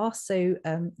students are. So,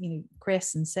 you know,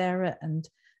 Chris and Sarah and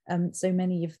so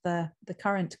many of the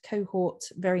current cohort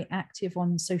very active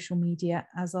on social media,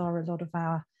 as are a lot of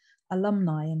our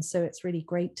alumni. And so it's really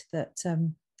great that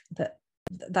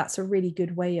that's a really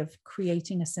good way of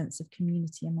creating a sense of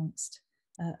community amongst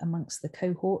the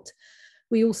cohort.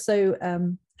 We also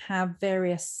have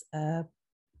various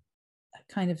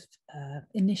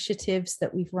initiatives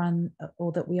that we've run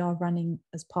or that we are running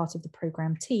as part of the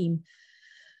programme team,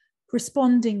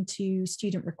 responding to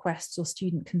student requests or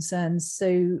student concerns.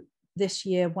 So this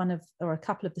year, a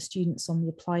couple of the students on the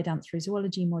applied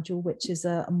anthrozoology module, which is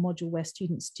a module where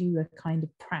students do a kind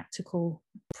of practical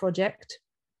project,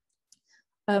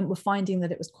 were finding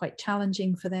that it was quite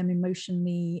challenging for them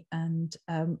emotionally, and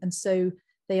so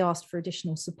they asked for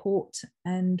additional support,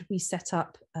 and we set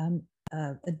up a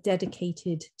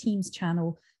dedicated Teams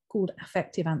channel called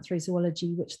Affective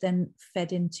Anthrozoology, which then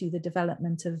fed into the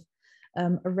development of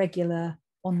a regular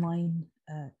online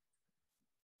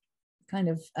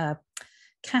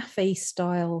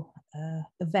cafe-style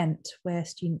event where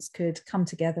students could come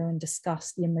together and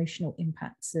discuss the emotional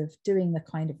impacts of doing the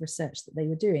kind of research that they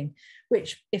were doing,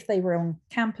 which if they were on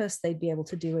campus, they'd be able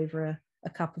to do over a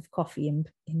cup of coffee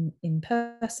in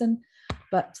person,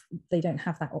 but they don't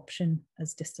have that option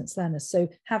as distance learners. So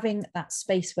having that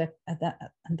space where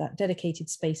that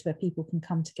dedicated space where people can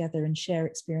come together and share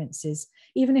experiences,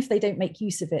 even if they don't make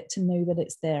use of it, to know that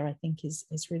it's there, I think is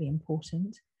really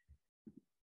important.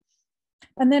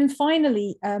 And then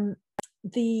finally,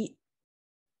 the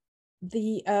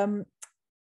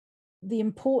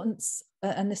importance,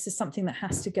 and this is something that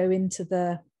has to go into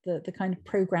the kind of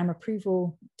programme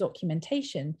approval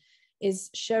documentation, is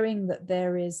showing that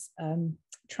there are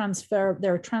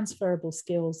transferable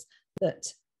skills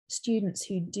that students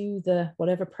who do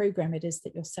whatever programme it is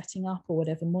that you're setting up or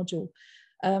whatever module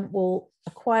will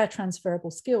acquire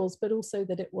transferable skills, but also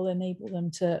that it will enable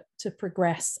them to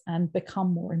progress and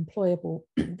become more employable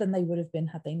than they would have been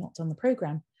had they not done the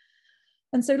programme.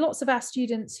 And so lots of our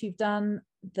students who've done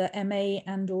the MA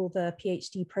and or the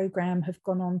PhD programme have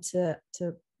gone on to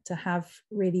have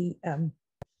really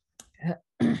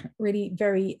really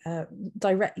very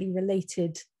directly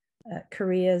related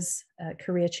career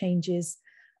changes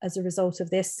as a result of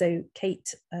this. So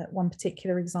Kate, one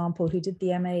particular example, who did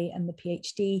the MA and the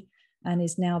PhD and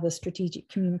is now the Strategic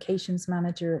Communications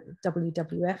Manager at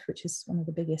WWF, which is one of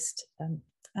the biggest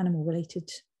animal-related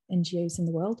NGOs in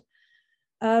the world.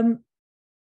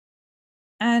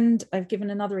 And I've given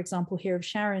another example here of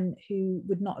Sharon, who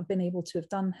would not have been able to have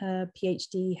done her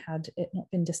PhD had it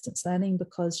not been distance learning,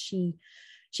 because she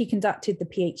conducted the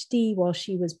PhD while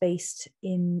she was based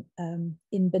in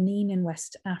Benin in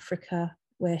West Africa,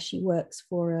 where she works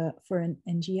for an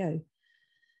NGO.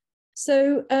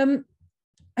 So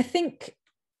I think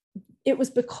it was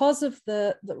because of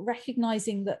the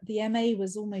recognizing that the MA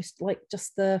was almost like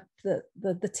just the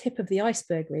tip of the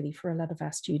iceberg, really, for a lot of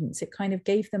our students. It kind of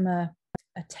gave them a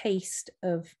taste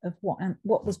of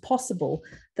what was possible,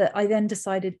 that I then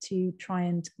decided to try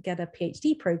and get a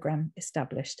PhD program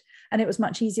established. And it was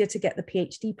much easier to get the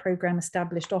PhD program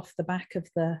established off the back of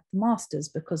the master's,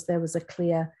 because there was a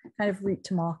clear kind of route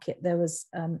to market. There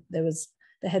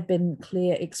had been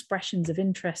clear expressions of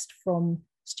interest from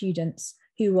students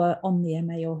who were on the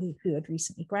MA or who had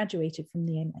recently graduated from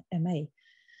the MA.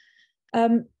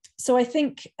 So I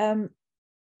think I'm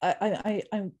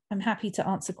happy to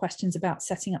answer questions about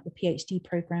setting up the PhD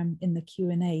program in the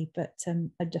Q&A, but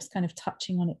I'm just kind of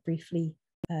touching on it briefly,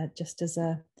 just as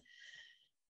a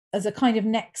kind of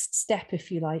next step, if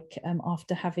you like,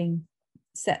 after having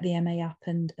set the MA up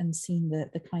and seen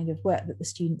the kind of work that the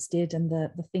students did and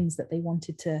the things that they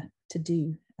wanted to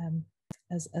do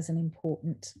as an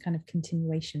important kind of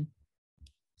continuation.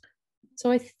 So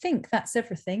I think that's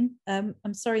everything.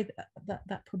 I'm sorry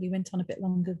that probably went on a bit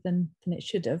longer than it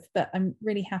should have, but I'm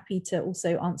really happy to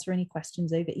also answer any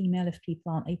questions over email if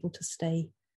people aren't able to stay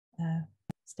now.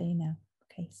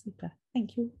 Okay, super.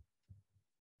 Thank you.